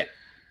yeah.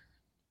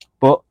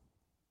 But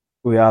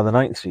we are the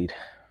 9th seed.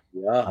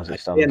 We are. As it We're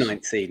stands.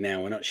 9th seed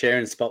now. We're not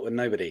sharing a spot with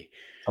nobody.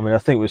 I mean, I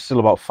think we're still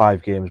about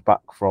 5 games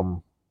back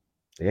from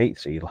the 8th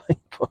seed.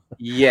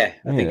 Yeah,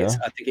 I think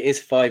it is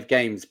 5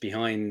 games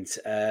behind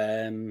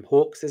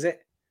Hawks. Is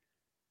it?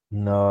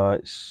 No,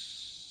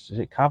 is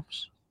it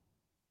Cavs?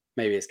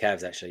 Maybe it's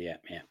Cavs actually. Yeah.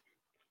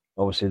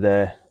 Obviously,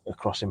 they're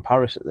across in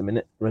Paris at the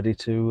minute, ready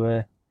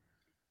to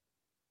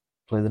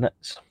play the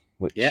Nets,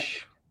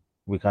 which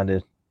we kind of,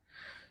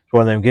 it's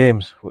one of them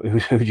games. Who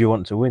do you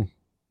want to win?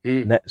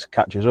 Nets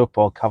catches up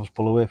or Cavs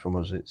pull away from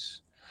us.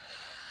 It's,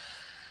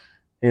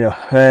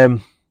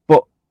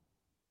 but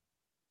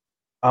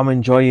I'm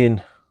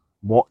enjoying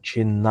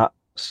watching that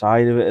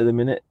side of it at the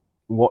minute,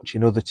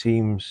 watching other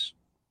teams,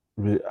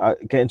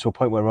 getting to a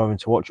point where I'm having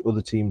to watch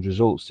other teams'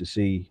 results to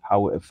see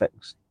how it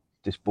affects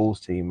this Bulls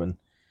team. And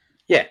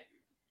yeah,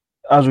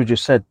 as we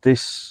just said,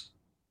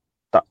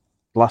 that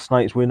last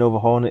night's win over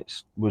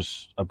Hornets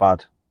was a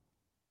bad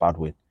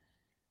win,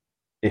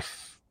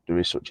 if there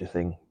is such a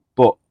thing.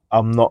 But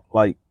I'm not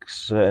like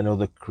certain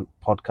other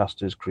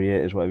podcasters,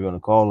 creators, whatever you want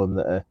to call them,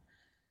 that are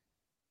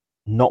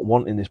not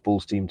wanting this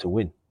Bulls team to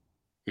win.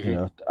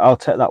 Mm-hmm. I'll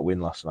take that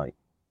win last night.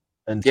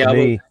 And to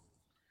me,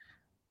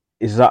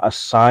 is that a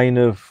sign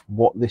of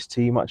what this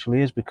team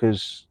actually is?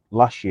 Because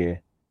last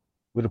year,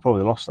 we'd have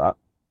probably lost that.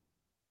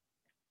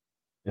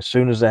 As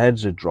soon as the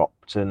heads had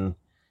dropped and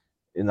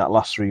in that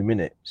last 3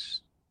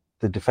 minutes,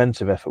 the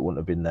defensive effort wouldn't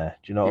have been there.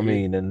 Do you know what I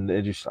mean? And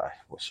they're just like,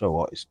 well, so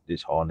what?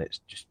 It's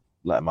Hornets. Just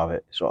let them have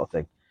it, sort of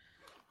thing.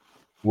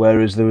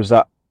 Whereas there was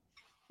that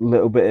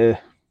little bit of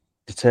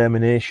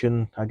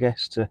determination, I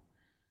guess, to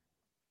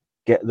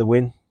get the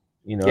win,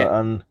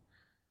 and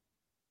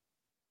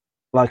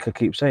like I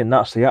keep saying,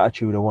 that's the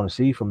attitude I want to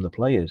see from the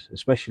players,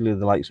 especially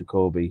the likes of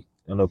Kobe.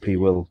 I know P.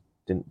 Will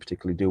didn't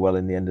particularly do well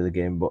in the end of the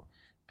game, but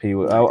P.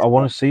 Will, I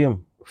want to see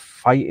him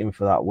fighting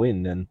for that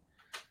win and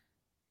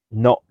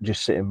not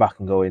just sitting back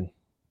and going,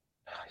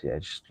 yeah,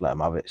 just let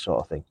them have it,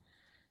 sort of thing.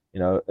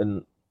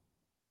 And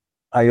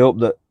I hope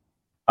that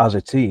as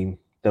a team,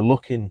 they're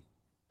looking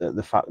at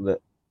the fact that,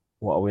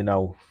 what are we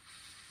now,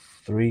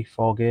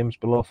 3-4 games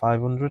below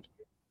 500?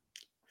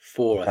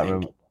 4, I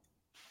think.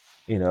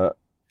 Remember.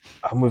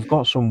 And we've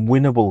got some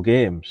winnable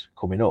games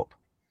coming up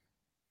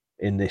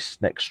in this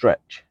next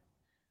stretch.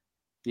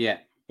 Yeah.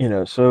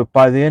 So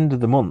by the end of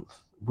the month,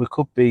 we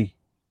could be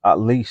at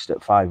least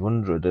at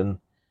 500. And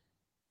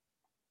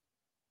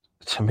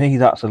to me,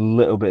 that's a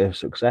little bit of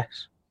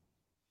success.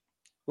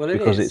 Well,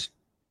 because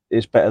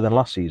it's better than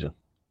last season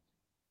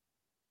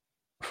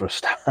for a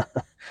start.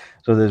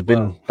 So there's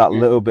been that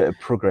little bit of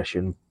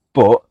progression.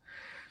 But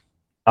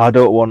I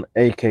don't want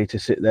AK to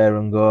sit there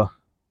and go,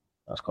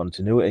 that's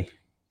continuity.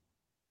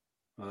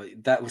 Well,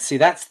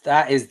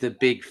 that is the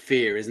big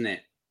fear, isn't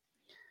it?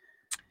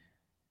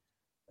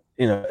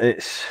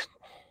 It's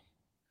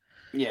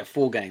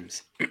 4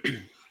 games.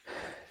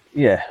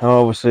 Yeah,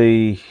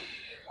 obviously,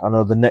 I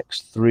know the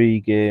next 3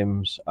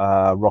 games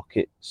are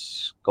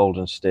Rockets,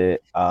 Golden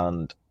State,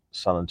 and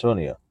San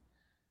Antonio.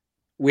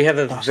 We have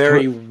a That's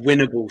very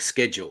winnable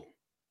schedule.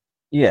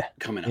 Yeah,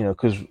 coming up. you know,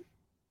 because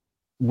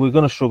we're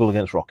going to struggle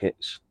against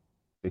Rockets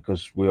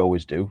because we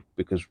always do,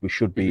 because we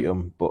should beat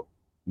them, but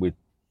we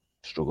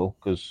struggle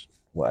because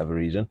whatever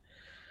reason.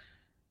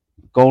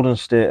 Golden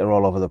State are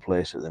all over the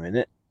place at the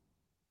minute.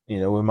 You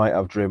know, we might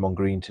have Draymond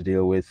Green to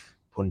deal with,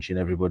 punching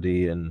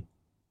everybody and,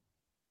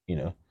 you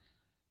know,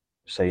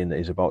 saying that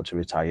he's about to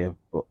retire,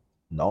 but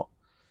not.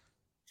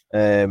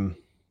 You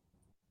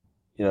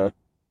know,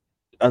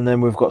 and then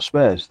we've got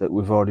Spurs that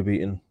we've already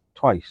beaten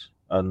twice,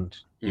 and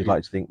you'd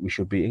like to think we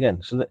should beat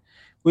again. So that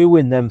we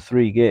win them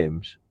 3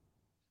 games,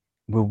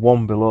 we're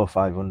 1 below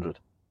 500.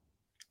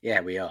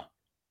 Yeah, we are.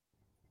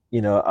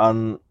 You know,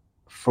 and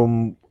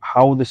from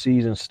how the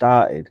season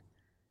started,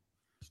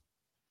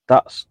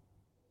 that's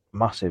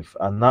massive,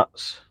 and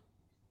that's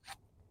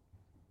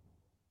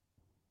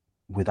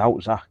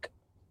without Zach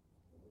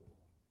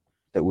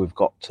that we've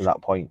got to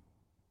that point.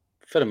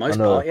 For the most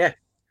part, yeah.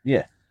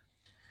 Yeah.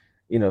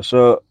 You know,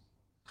 so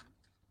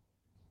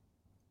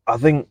I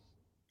think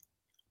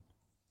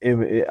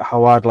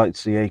how I'd like to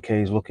see AK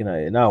is looking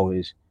at it now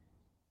is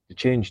the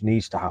change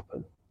needs to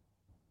happen,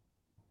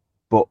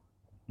 but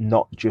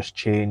not just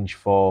change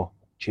for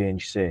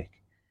change's sake.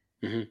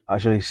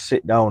 Actually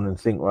sit down and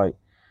think, right,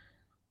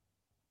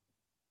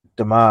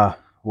 DeMar,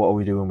 what are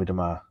we doing with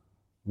DeMar?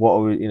 What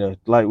are we, you know,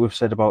 like we've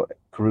said about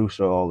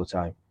Caruso all the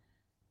time.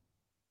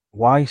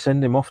 Why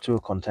send him off to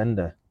a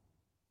contender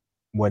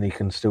when he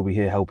can still be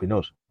here helping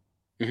us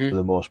for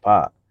the most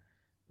part?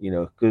 You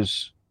know,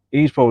 because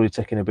he's probably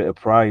taking a bit of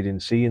pride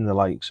in seeing the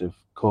likes of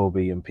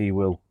Kobe and P.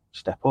 Will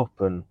step up,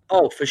 and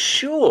for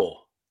sure,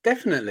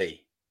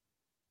 definitely.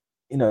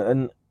 You know,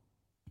 and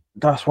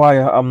that's why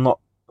I'm not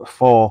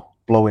for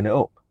blowing it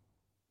up,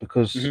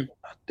 because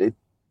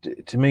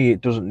to me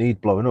it doesn't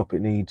need blowing up;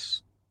 it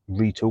needs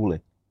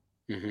retooling.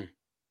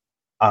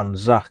 And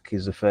Zach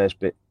is the first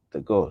bit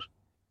that goes.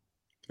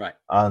 Right.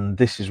 And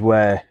this is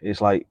where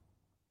it's like,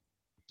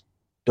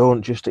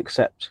 don't just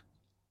accept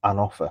an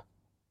offer.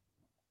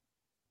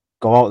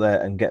 Go out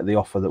there and get the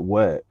offer that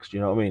works. Do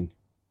you know what I mean?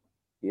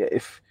 Yeah,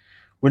 if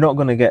we're not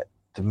going to get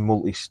the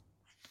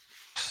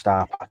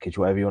multi-star package,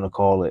 whatever you want to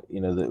call it, you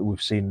know, that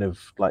we've seen of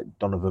like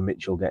Donovan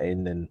Mitchell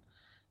getting and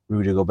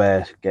Rudy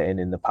Gobert getting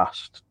in the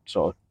past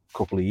sort of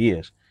couple of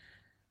years.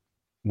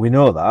 We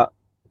know that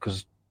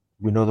because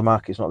we know the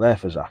market's not there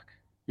for Zach.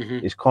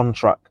 His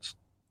contract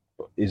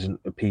isn't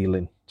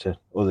appealing to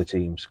other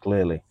teams,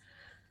 clearly.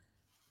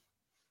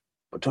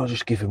 But don't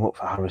just give him up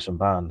for Harrison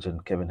Barnes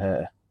and Kevin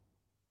Huerter.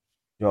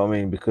 You know what I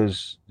mean?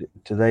 Because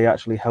do they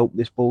actually help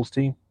this Bulls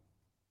team?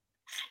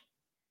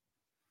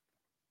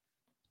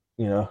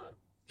 You know,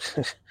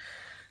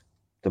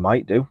 they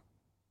might do,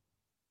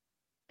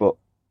 but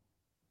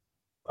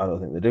I don't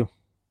think they do.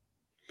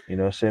 You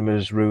know, same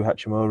as Rui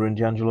Hachimura and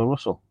D'Angelo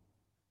Russell.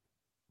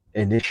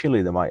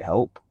 Initially, they might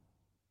help,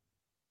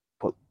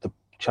 but the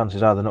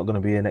chances are they're not going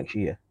to be here next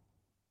year.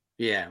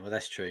 Yeah, well,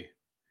 that's true.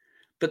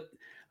 But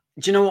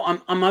do you know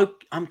what?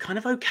 I'm kind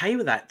of okay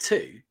with that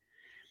too.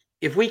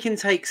 If we can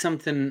take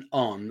something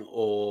on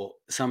or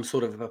some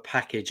sort of a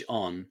package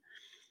on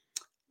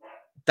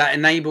that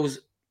enables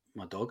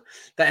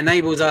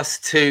us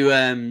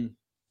to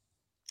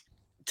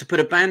put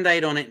a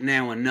band-aid on it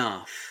now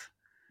enough.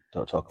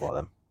 Don't talk about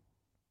them.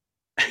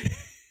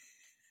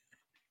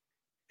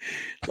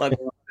 Like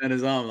on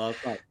his arm last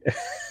night.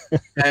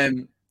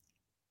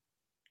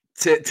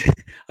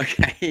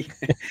 Okay,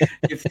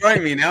 you're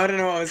throwing me now. I don't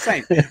know what I was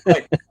saying.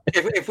 Right.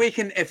 If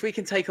we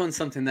can take on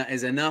something that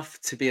is enough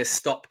to be a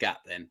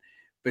stopgap, then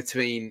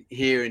between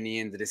here and the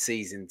end of the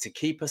season, to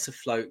keep us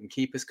afloat and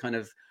keep us kind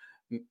of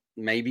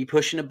maybe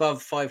pushing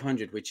above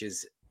 500, which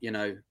is, you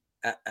know,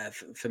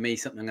 for me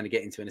something I'm going to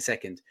get into in a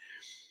second.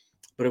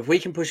 But if we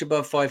can push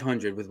above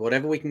 500 with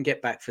whatever we can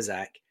get back for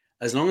Zach,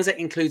 as long as it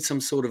includes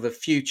some sort of a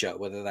future,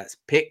 whether that's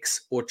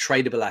picks or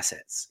tradable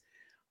assets,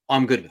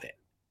 I'm good with it.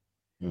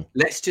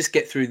 Let's just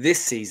get through this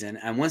season.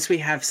 And once we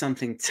have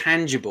something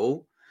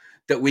tangible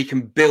that we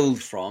can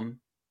build from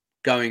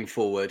going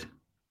forward,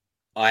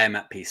 I am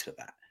at peace with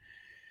that.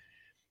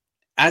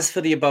 As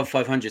for the above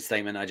 500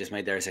 statement I just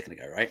made there a second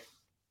ago, right?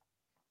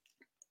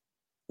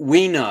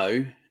 We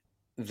know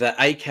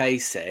that AK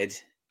said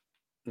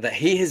that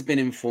he has been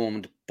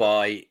informed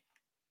by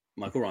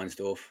Michael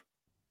Reinsdorf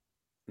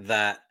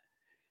that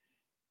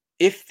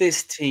if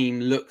this team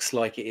looks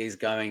like it is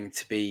going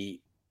to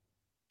be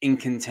in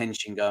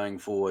contention going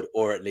forward,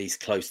 or at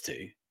least close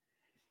to,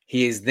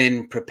 he is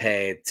then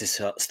prepared to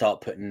start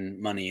putting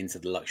money into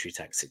the luxury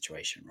tax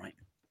situation, right?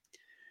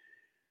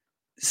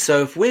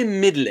 So if we're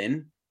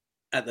middling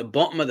at the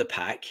bottom of the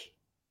pack,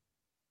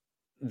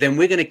 then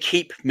we're going to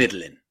keep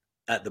middling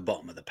at the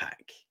bottom of the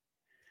pack.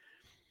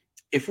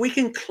 If we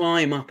can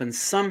climb up and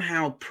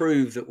somehow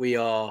prove that we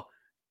are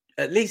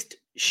at least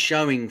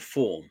showing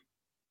form,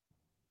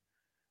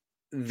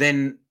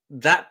 then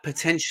that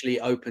potentially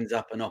opens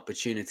up an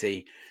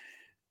opportunity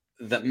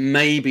that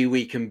maybe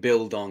we can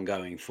build on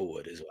going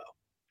forward as well.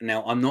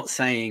 Now, I'm not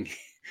saying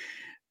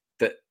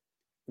that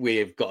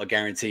we've got a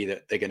guarantee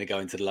that they're going to go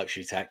into the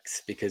luxury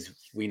tax,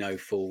 because we know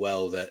full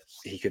well that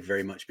he could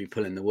very much be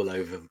pulling the wool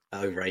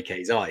over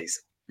AK's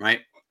eyes,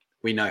 right?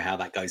 We know how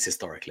that goes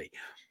historically.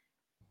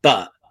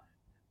 But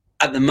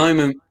at the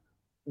moment,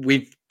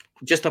 we've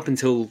just up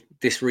until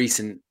this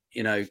recent,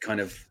 kind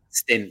of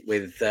stint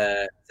with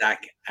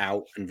Zach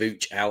out and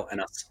Vooch out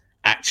and us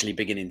actually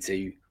beginning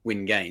to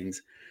win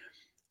games,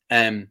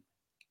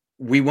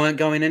 we weren't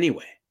going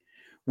anywhere.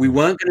 We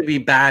weren't going to be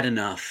bad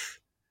enough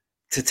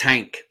to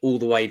tank all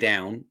the way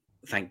down.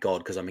 Thank God,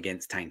 because I'm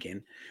against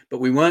tanking. But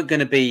we weren't going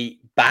to be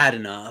bad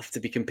enough to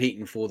be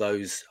competing for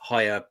those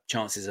higher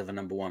chances of a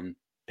number one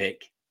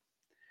pick.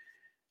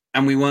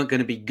 And we weren't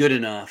going to be good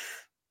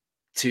enough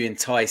to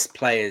entice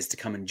players to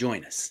come and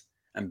join us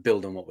and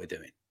build on what we're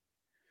doing.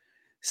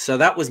 So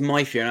that was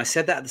my fear. And I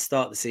said that at the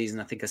start of the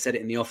season. I think I said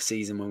it in the off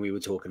season when we were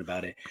talking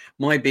about it.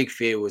 My big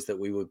fear was that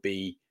we would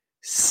be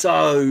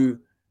so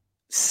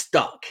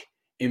stuck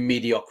in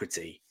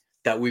mediocrity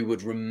that we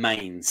would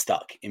remain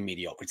stuck in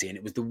mediocrity. And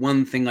it was the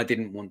one thing I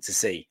didn't want to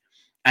see.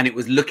 And it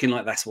was looking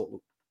like that's what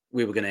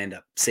we were going to end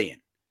up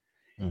seeing.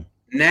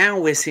 Now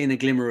we're seeing a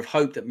glimmer of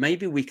hope that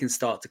maybe we can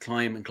start to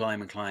climb and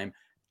climb and climb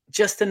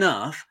just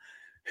enough.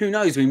 Who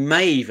knows? We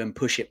may even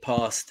push it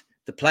past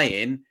the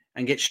play-in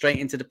and get straight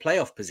into the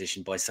playoff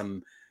position by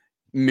some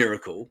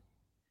miracle.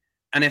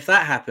 And if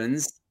that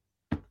happens,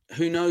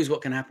 who knows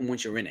what can happen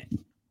once you're in it?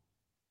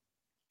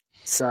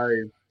 So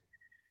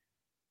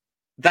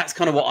that's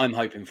kind of what I'm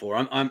hoping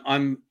for.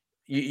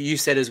 You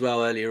said as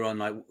well earlier on,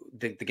 like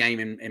the game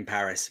in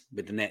Paris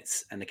with the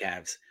Nets and the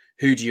Cavs.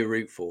 Who do you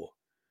root for?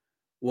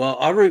 Well,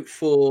 I root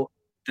for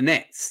the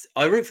Nets.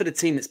 I root for the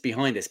team that's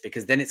behind us,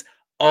 because then it's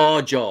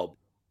our job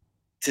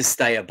to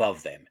stay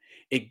above them.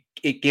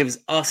 It gives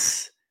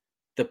us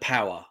the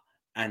power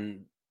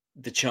and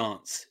the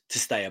chance to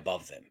stay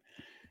above them.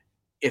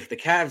 If the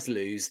Cavs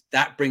lose,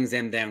 that brings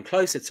them down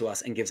closer to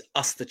us and gives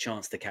us the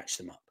chance to catch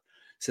them up.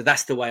 So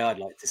that's the way I'd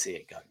like to see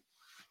it go.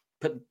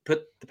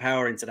 Put the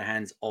power into the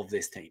hands of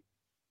this team.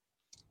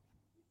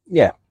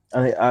 Yeah,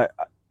 and I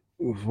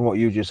from what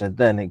you just said,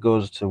 then it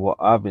goes to what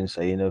I've been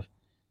saying of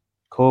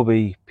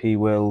Kobe, P.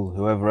 Will,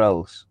 whoever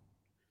else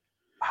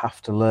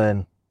have to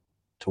learn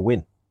to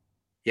win.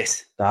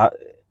 Yes, that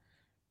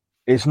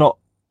it's not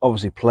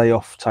obviously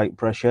playoff type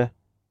pressure,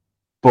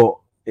 but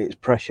it's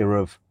pressure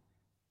of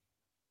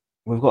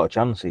we've got a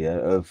chance here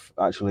of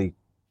actually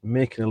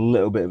making a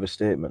little bit of a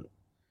statement.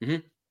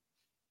 Mm-hmm.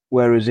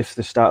 Whereas if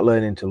they start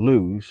learning to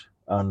lose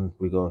and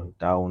we go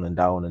down and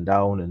down and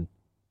down and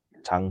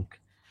tank,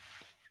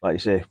 like you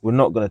say, we're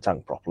not going to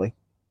tank properly.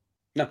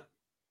 No,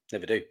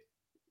 never do.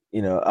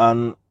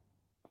 And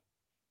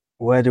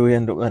where do we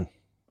end up then?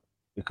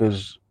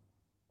 Because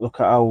look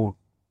at how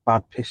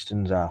bad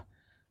Pistons are,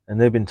 and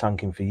they've been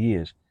tanking for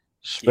years.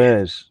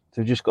 Spurs,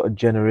 they've just got a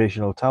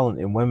generational talent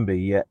in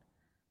Wemby, yet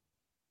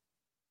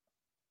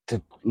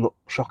to look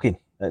shocking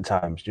at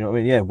times. Do you know what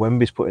I mean? Yeah,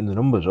 Wemby's putting the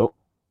numbers up,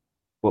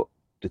 but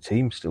the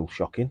team's still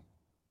shocking.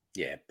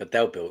 Yeah, but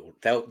they'll build.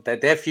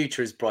 Their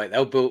future is bright.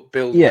 They'll build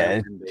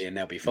Wemby and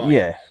they'll be fine.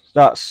 Yeah,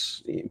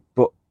 that's.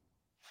 But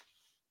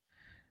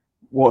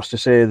what's to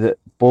say that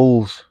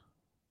Bulls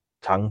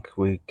tank?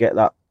 We get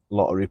that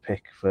lottery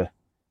pick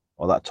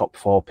or that top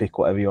 4 pick,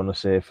 whatever you want to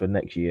say, for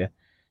next year.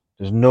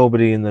 There's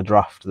nobody in the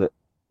draft that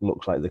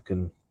looks like they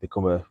can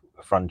become a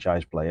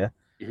franchise player.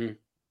 Mm-hmm.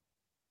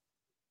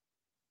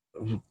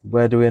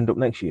 Where do we end up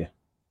next year?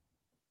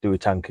 Do we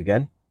tank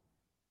again?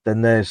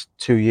 Then there's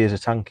 2 years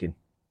of tanking,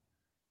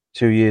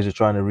 2 years of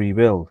trying to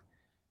rebuild.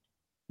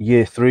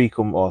 Year 3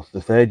 or the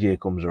 3rd year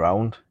comes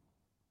around,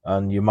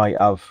 and you might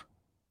have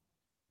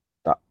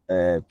that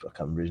I can't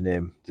remember his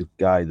name, the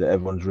guy that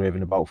everyone's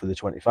raving about for the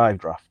 25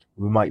 draft.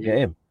 We might get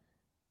him.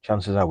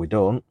 Chances are we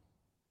don't,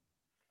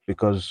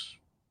 because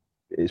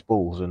it's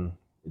Bulls and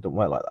it don't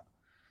work like that.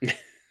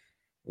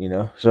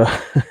 So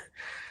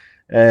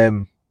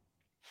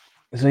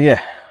so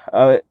yeah,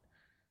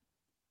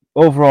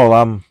 overall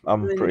I'm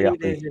pretty happy.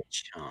 There's a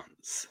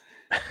chance.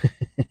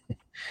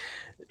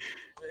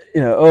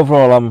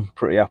 Overall I'm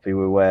pretty happy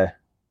with where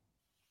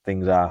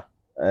things are.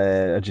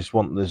 I just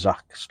want the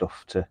Zach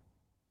stuff to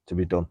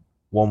be done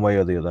one way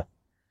or the other.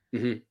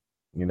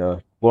 Mm-hmm.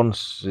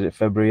 Once, is it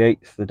February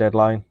 8th, the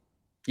deadline?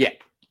 Yeah.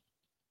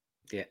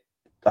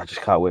 I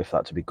just can't wait for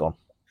that to be gone.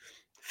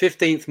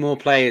 15th, more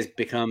players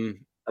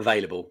become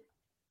available.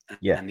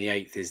 Yeah. And the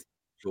 8th is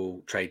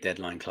full trade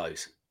deadline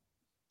close.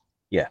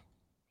 Yeah.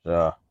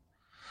 So,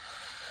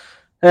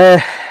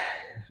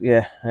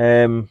 yeah.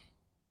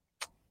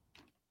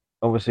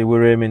 Obviously,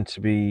 we're aiming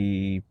to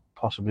be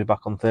possibly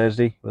back on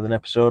Thursday with an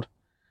episode.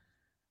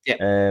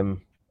 Yeah.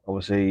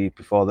 Obviously,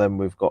 before then,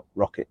 we've got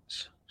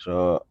Rockets.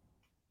 So,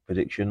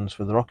 predictions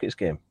for the Rockets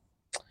game.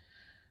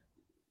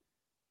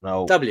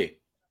 Now, W.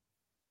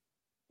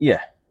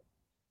 Yeah,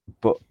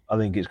 but I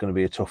think it's going to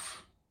be a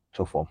tough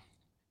one.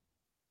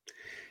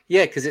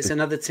 Yeah, because it's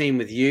another team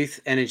with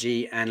youth,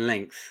 energy, and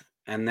length,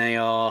 and they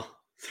are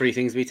 3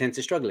 things we tend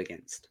to struggle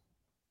against.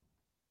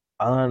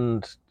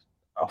 And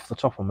off the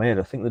top of my head,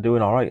 I think they're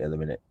doing all right at the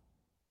minute.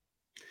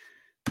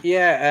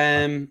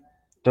 Yeah.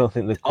 Don't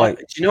think they're quite.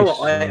 Do you know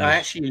what? I Pistons.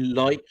 actually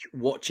like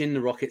watching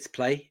the Rockets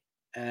play,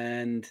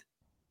 and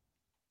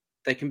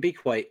they can be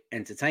quite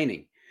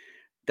entertaining.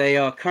 They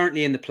are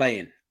currently in the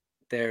play-in.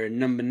 They're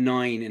number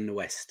 9 in the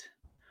West.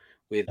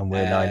 And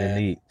we're 9 in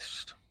the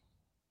East.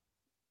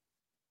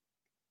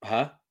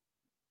 Huh?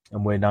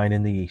 And we're 9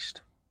 in the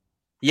East.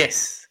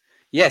 Yes.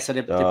 Yeah, so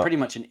they're pretty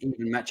much an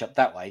even matchup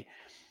that way.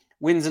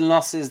 Wins and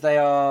losses, they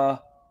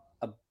are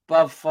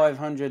above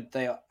 500.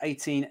 They are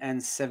 18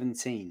 and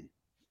 17.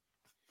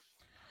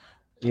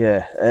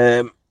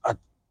 Yeah. I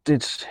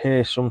did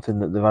hear something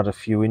that they've had a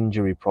few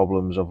injury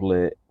problems of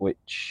late,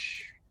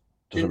 which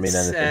doesn't mean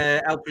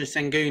anything. Alfred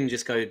Sengun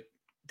just go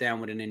down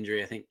with an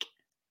injury, I think.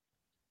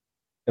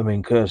 I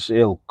mean, because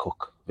he'll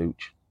cook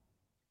Vooch,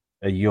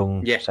 a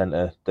young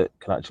centre that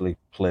can actually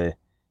play.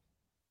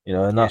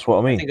 And that's what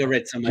I mean. I think I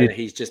read somewhere that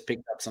he's just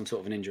picked up some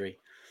sort of an injury.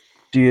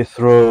 Do you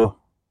throw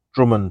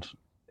Drummond,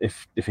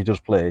 if he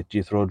does play, do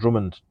you throw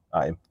Drummond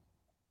at him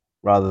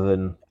rather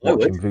than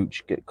watching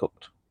Vooch get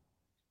cooked?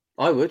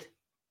 I would.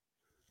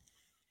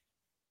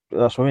 But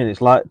that's what I mean.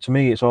 It's like, to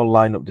me, it's all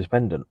lineup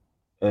dependent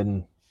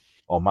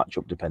or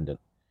matchup dependent.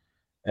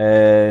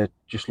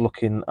 Just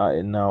looking at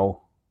it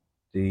now,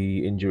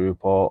 the injury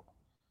report,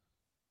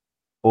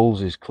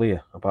 Bulls is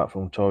clear, apart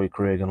from Torrey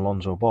Craig and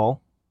Lonzo Ball.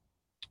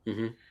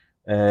 Mm-hmm.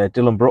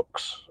 Dylan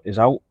Brooks is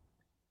out.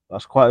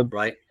 That's quite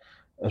right.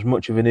 As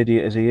much of an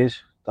idiot as he is,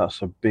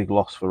 that's a big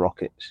loss for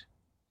Rockets.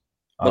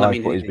 Well, I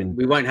mean,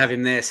 we won't have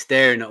him there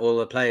staring at all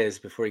the players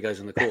before he goes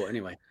on the court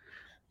anyway,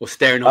 or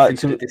staring off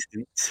into the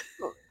distance.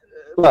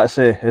 Like I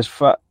say, as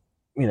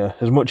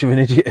much of an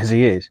idiot as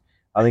he is,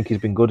 I think he's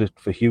been good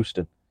for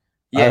Houston.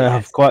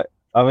 Yeah,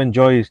 I've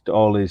enjoyed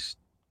all his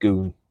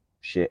goon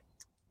shit.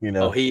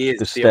 He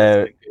is the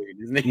ultimate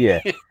goon, isn't he? Yeah.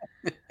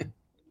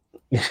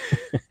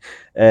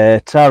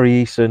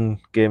 Tari Eason,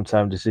 game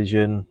time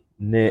decision.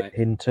 Nate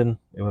Hinton,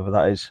 whoever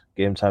that is,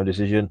 game time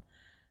decision.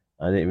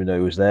 I didn't even know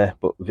he was there,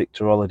 but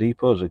Victor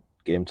Oladipo is a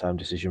game time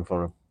decision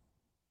for him.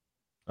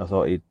 I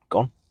thought he'd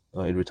gone. I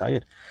thought he'd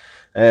retired.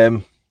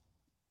 But,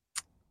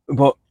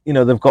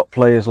 they've got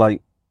players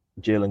like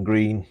Jalen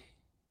Green.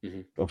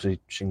 Mm-hmm. Obviously,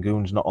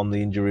 Sengun's not on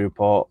the injury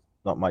report.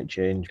 That might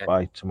change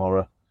by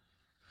tomorrow.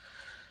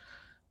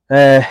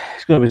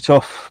 It's going to be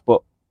tough,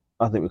 but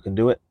I think we can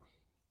do it.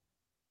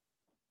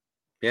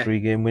 Yeah.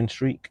 3-game win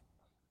streak.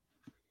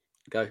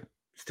 Go.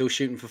 Still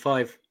shooting for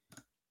 5.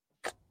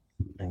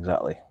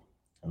 Exactly.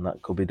 And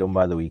that could be done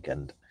by the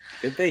weekend.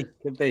 Could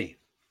be.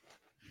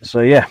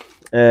 So, yeah,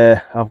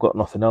 I've got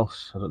nothing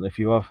else. I don't know if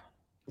you have.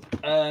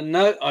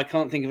 No, I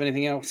can't think of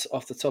anything else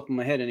off the top of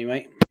my head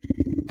anyway.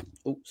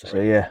 Oh, sorry.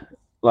 So, yeah,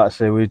 like I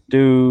say, we're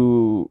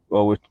going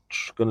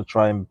to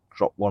try and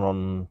drop one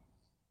on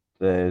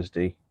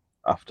Thursday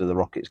after the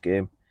Rockets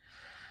game.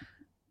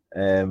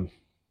 So,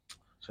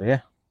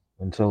 yeah,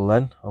 until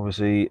then,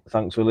 obviously,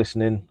 thanks for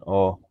listening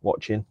or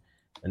watching.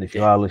 And if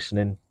you are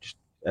listening, just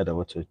head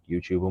over to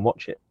YouTube and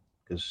watch it,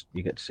 because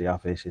you get to see our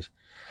faces.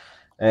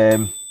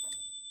 And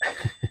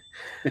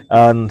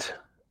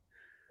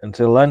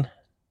until then,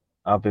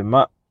 I've been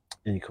Matt,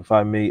 and you can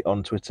find me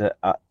on Twitter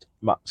at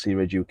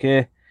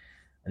MattCRedUK,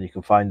 and you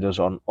can find us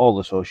on all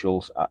the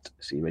socials at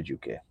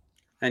CRedUK.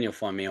 And you'll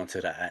find me on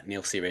Twitter at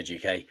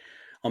NeilCRedUK.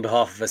 On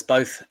behalf of us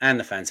both and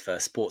the Fans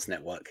First Sports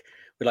Network,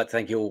 we'd like to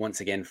thank you all once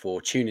again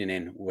for tuning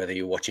in, whether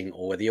you're watching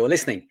or whether you're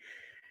listening.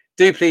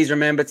 Do please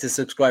remember to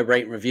subscribe,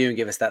 rate, and review, and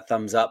give us that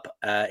thumbs up.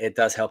 It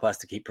does help us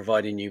to keep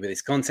providing you with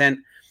this content.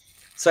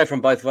 So from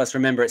both of us,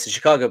 remember, it's a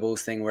Chicago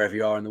Bulls thing wherever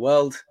you are in the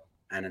world.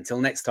 And until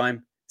next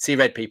time, see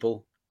red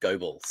people, go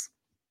Bulls.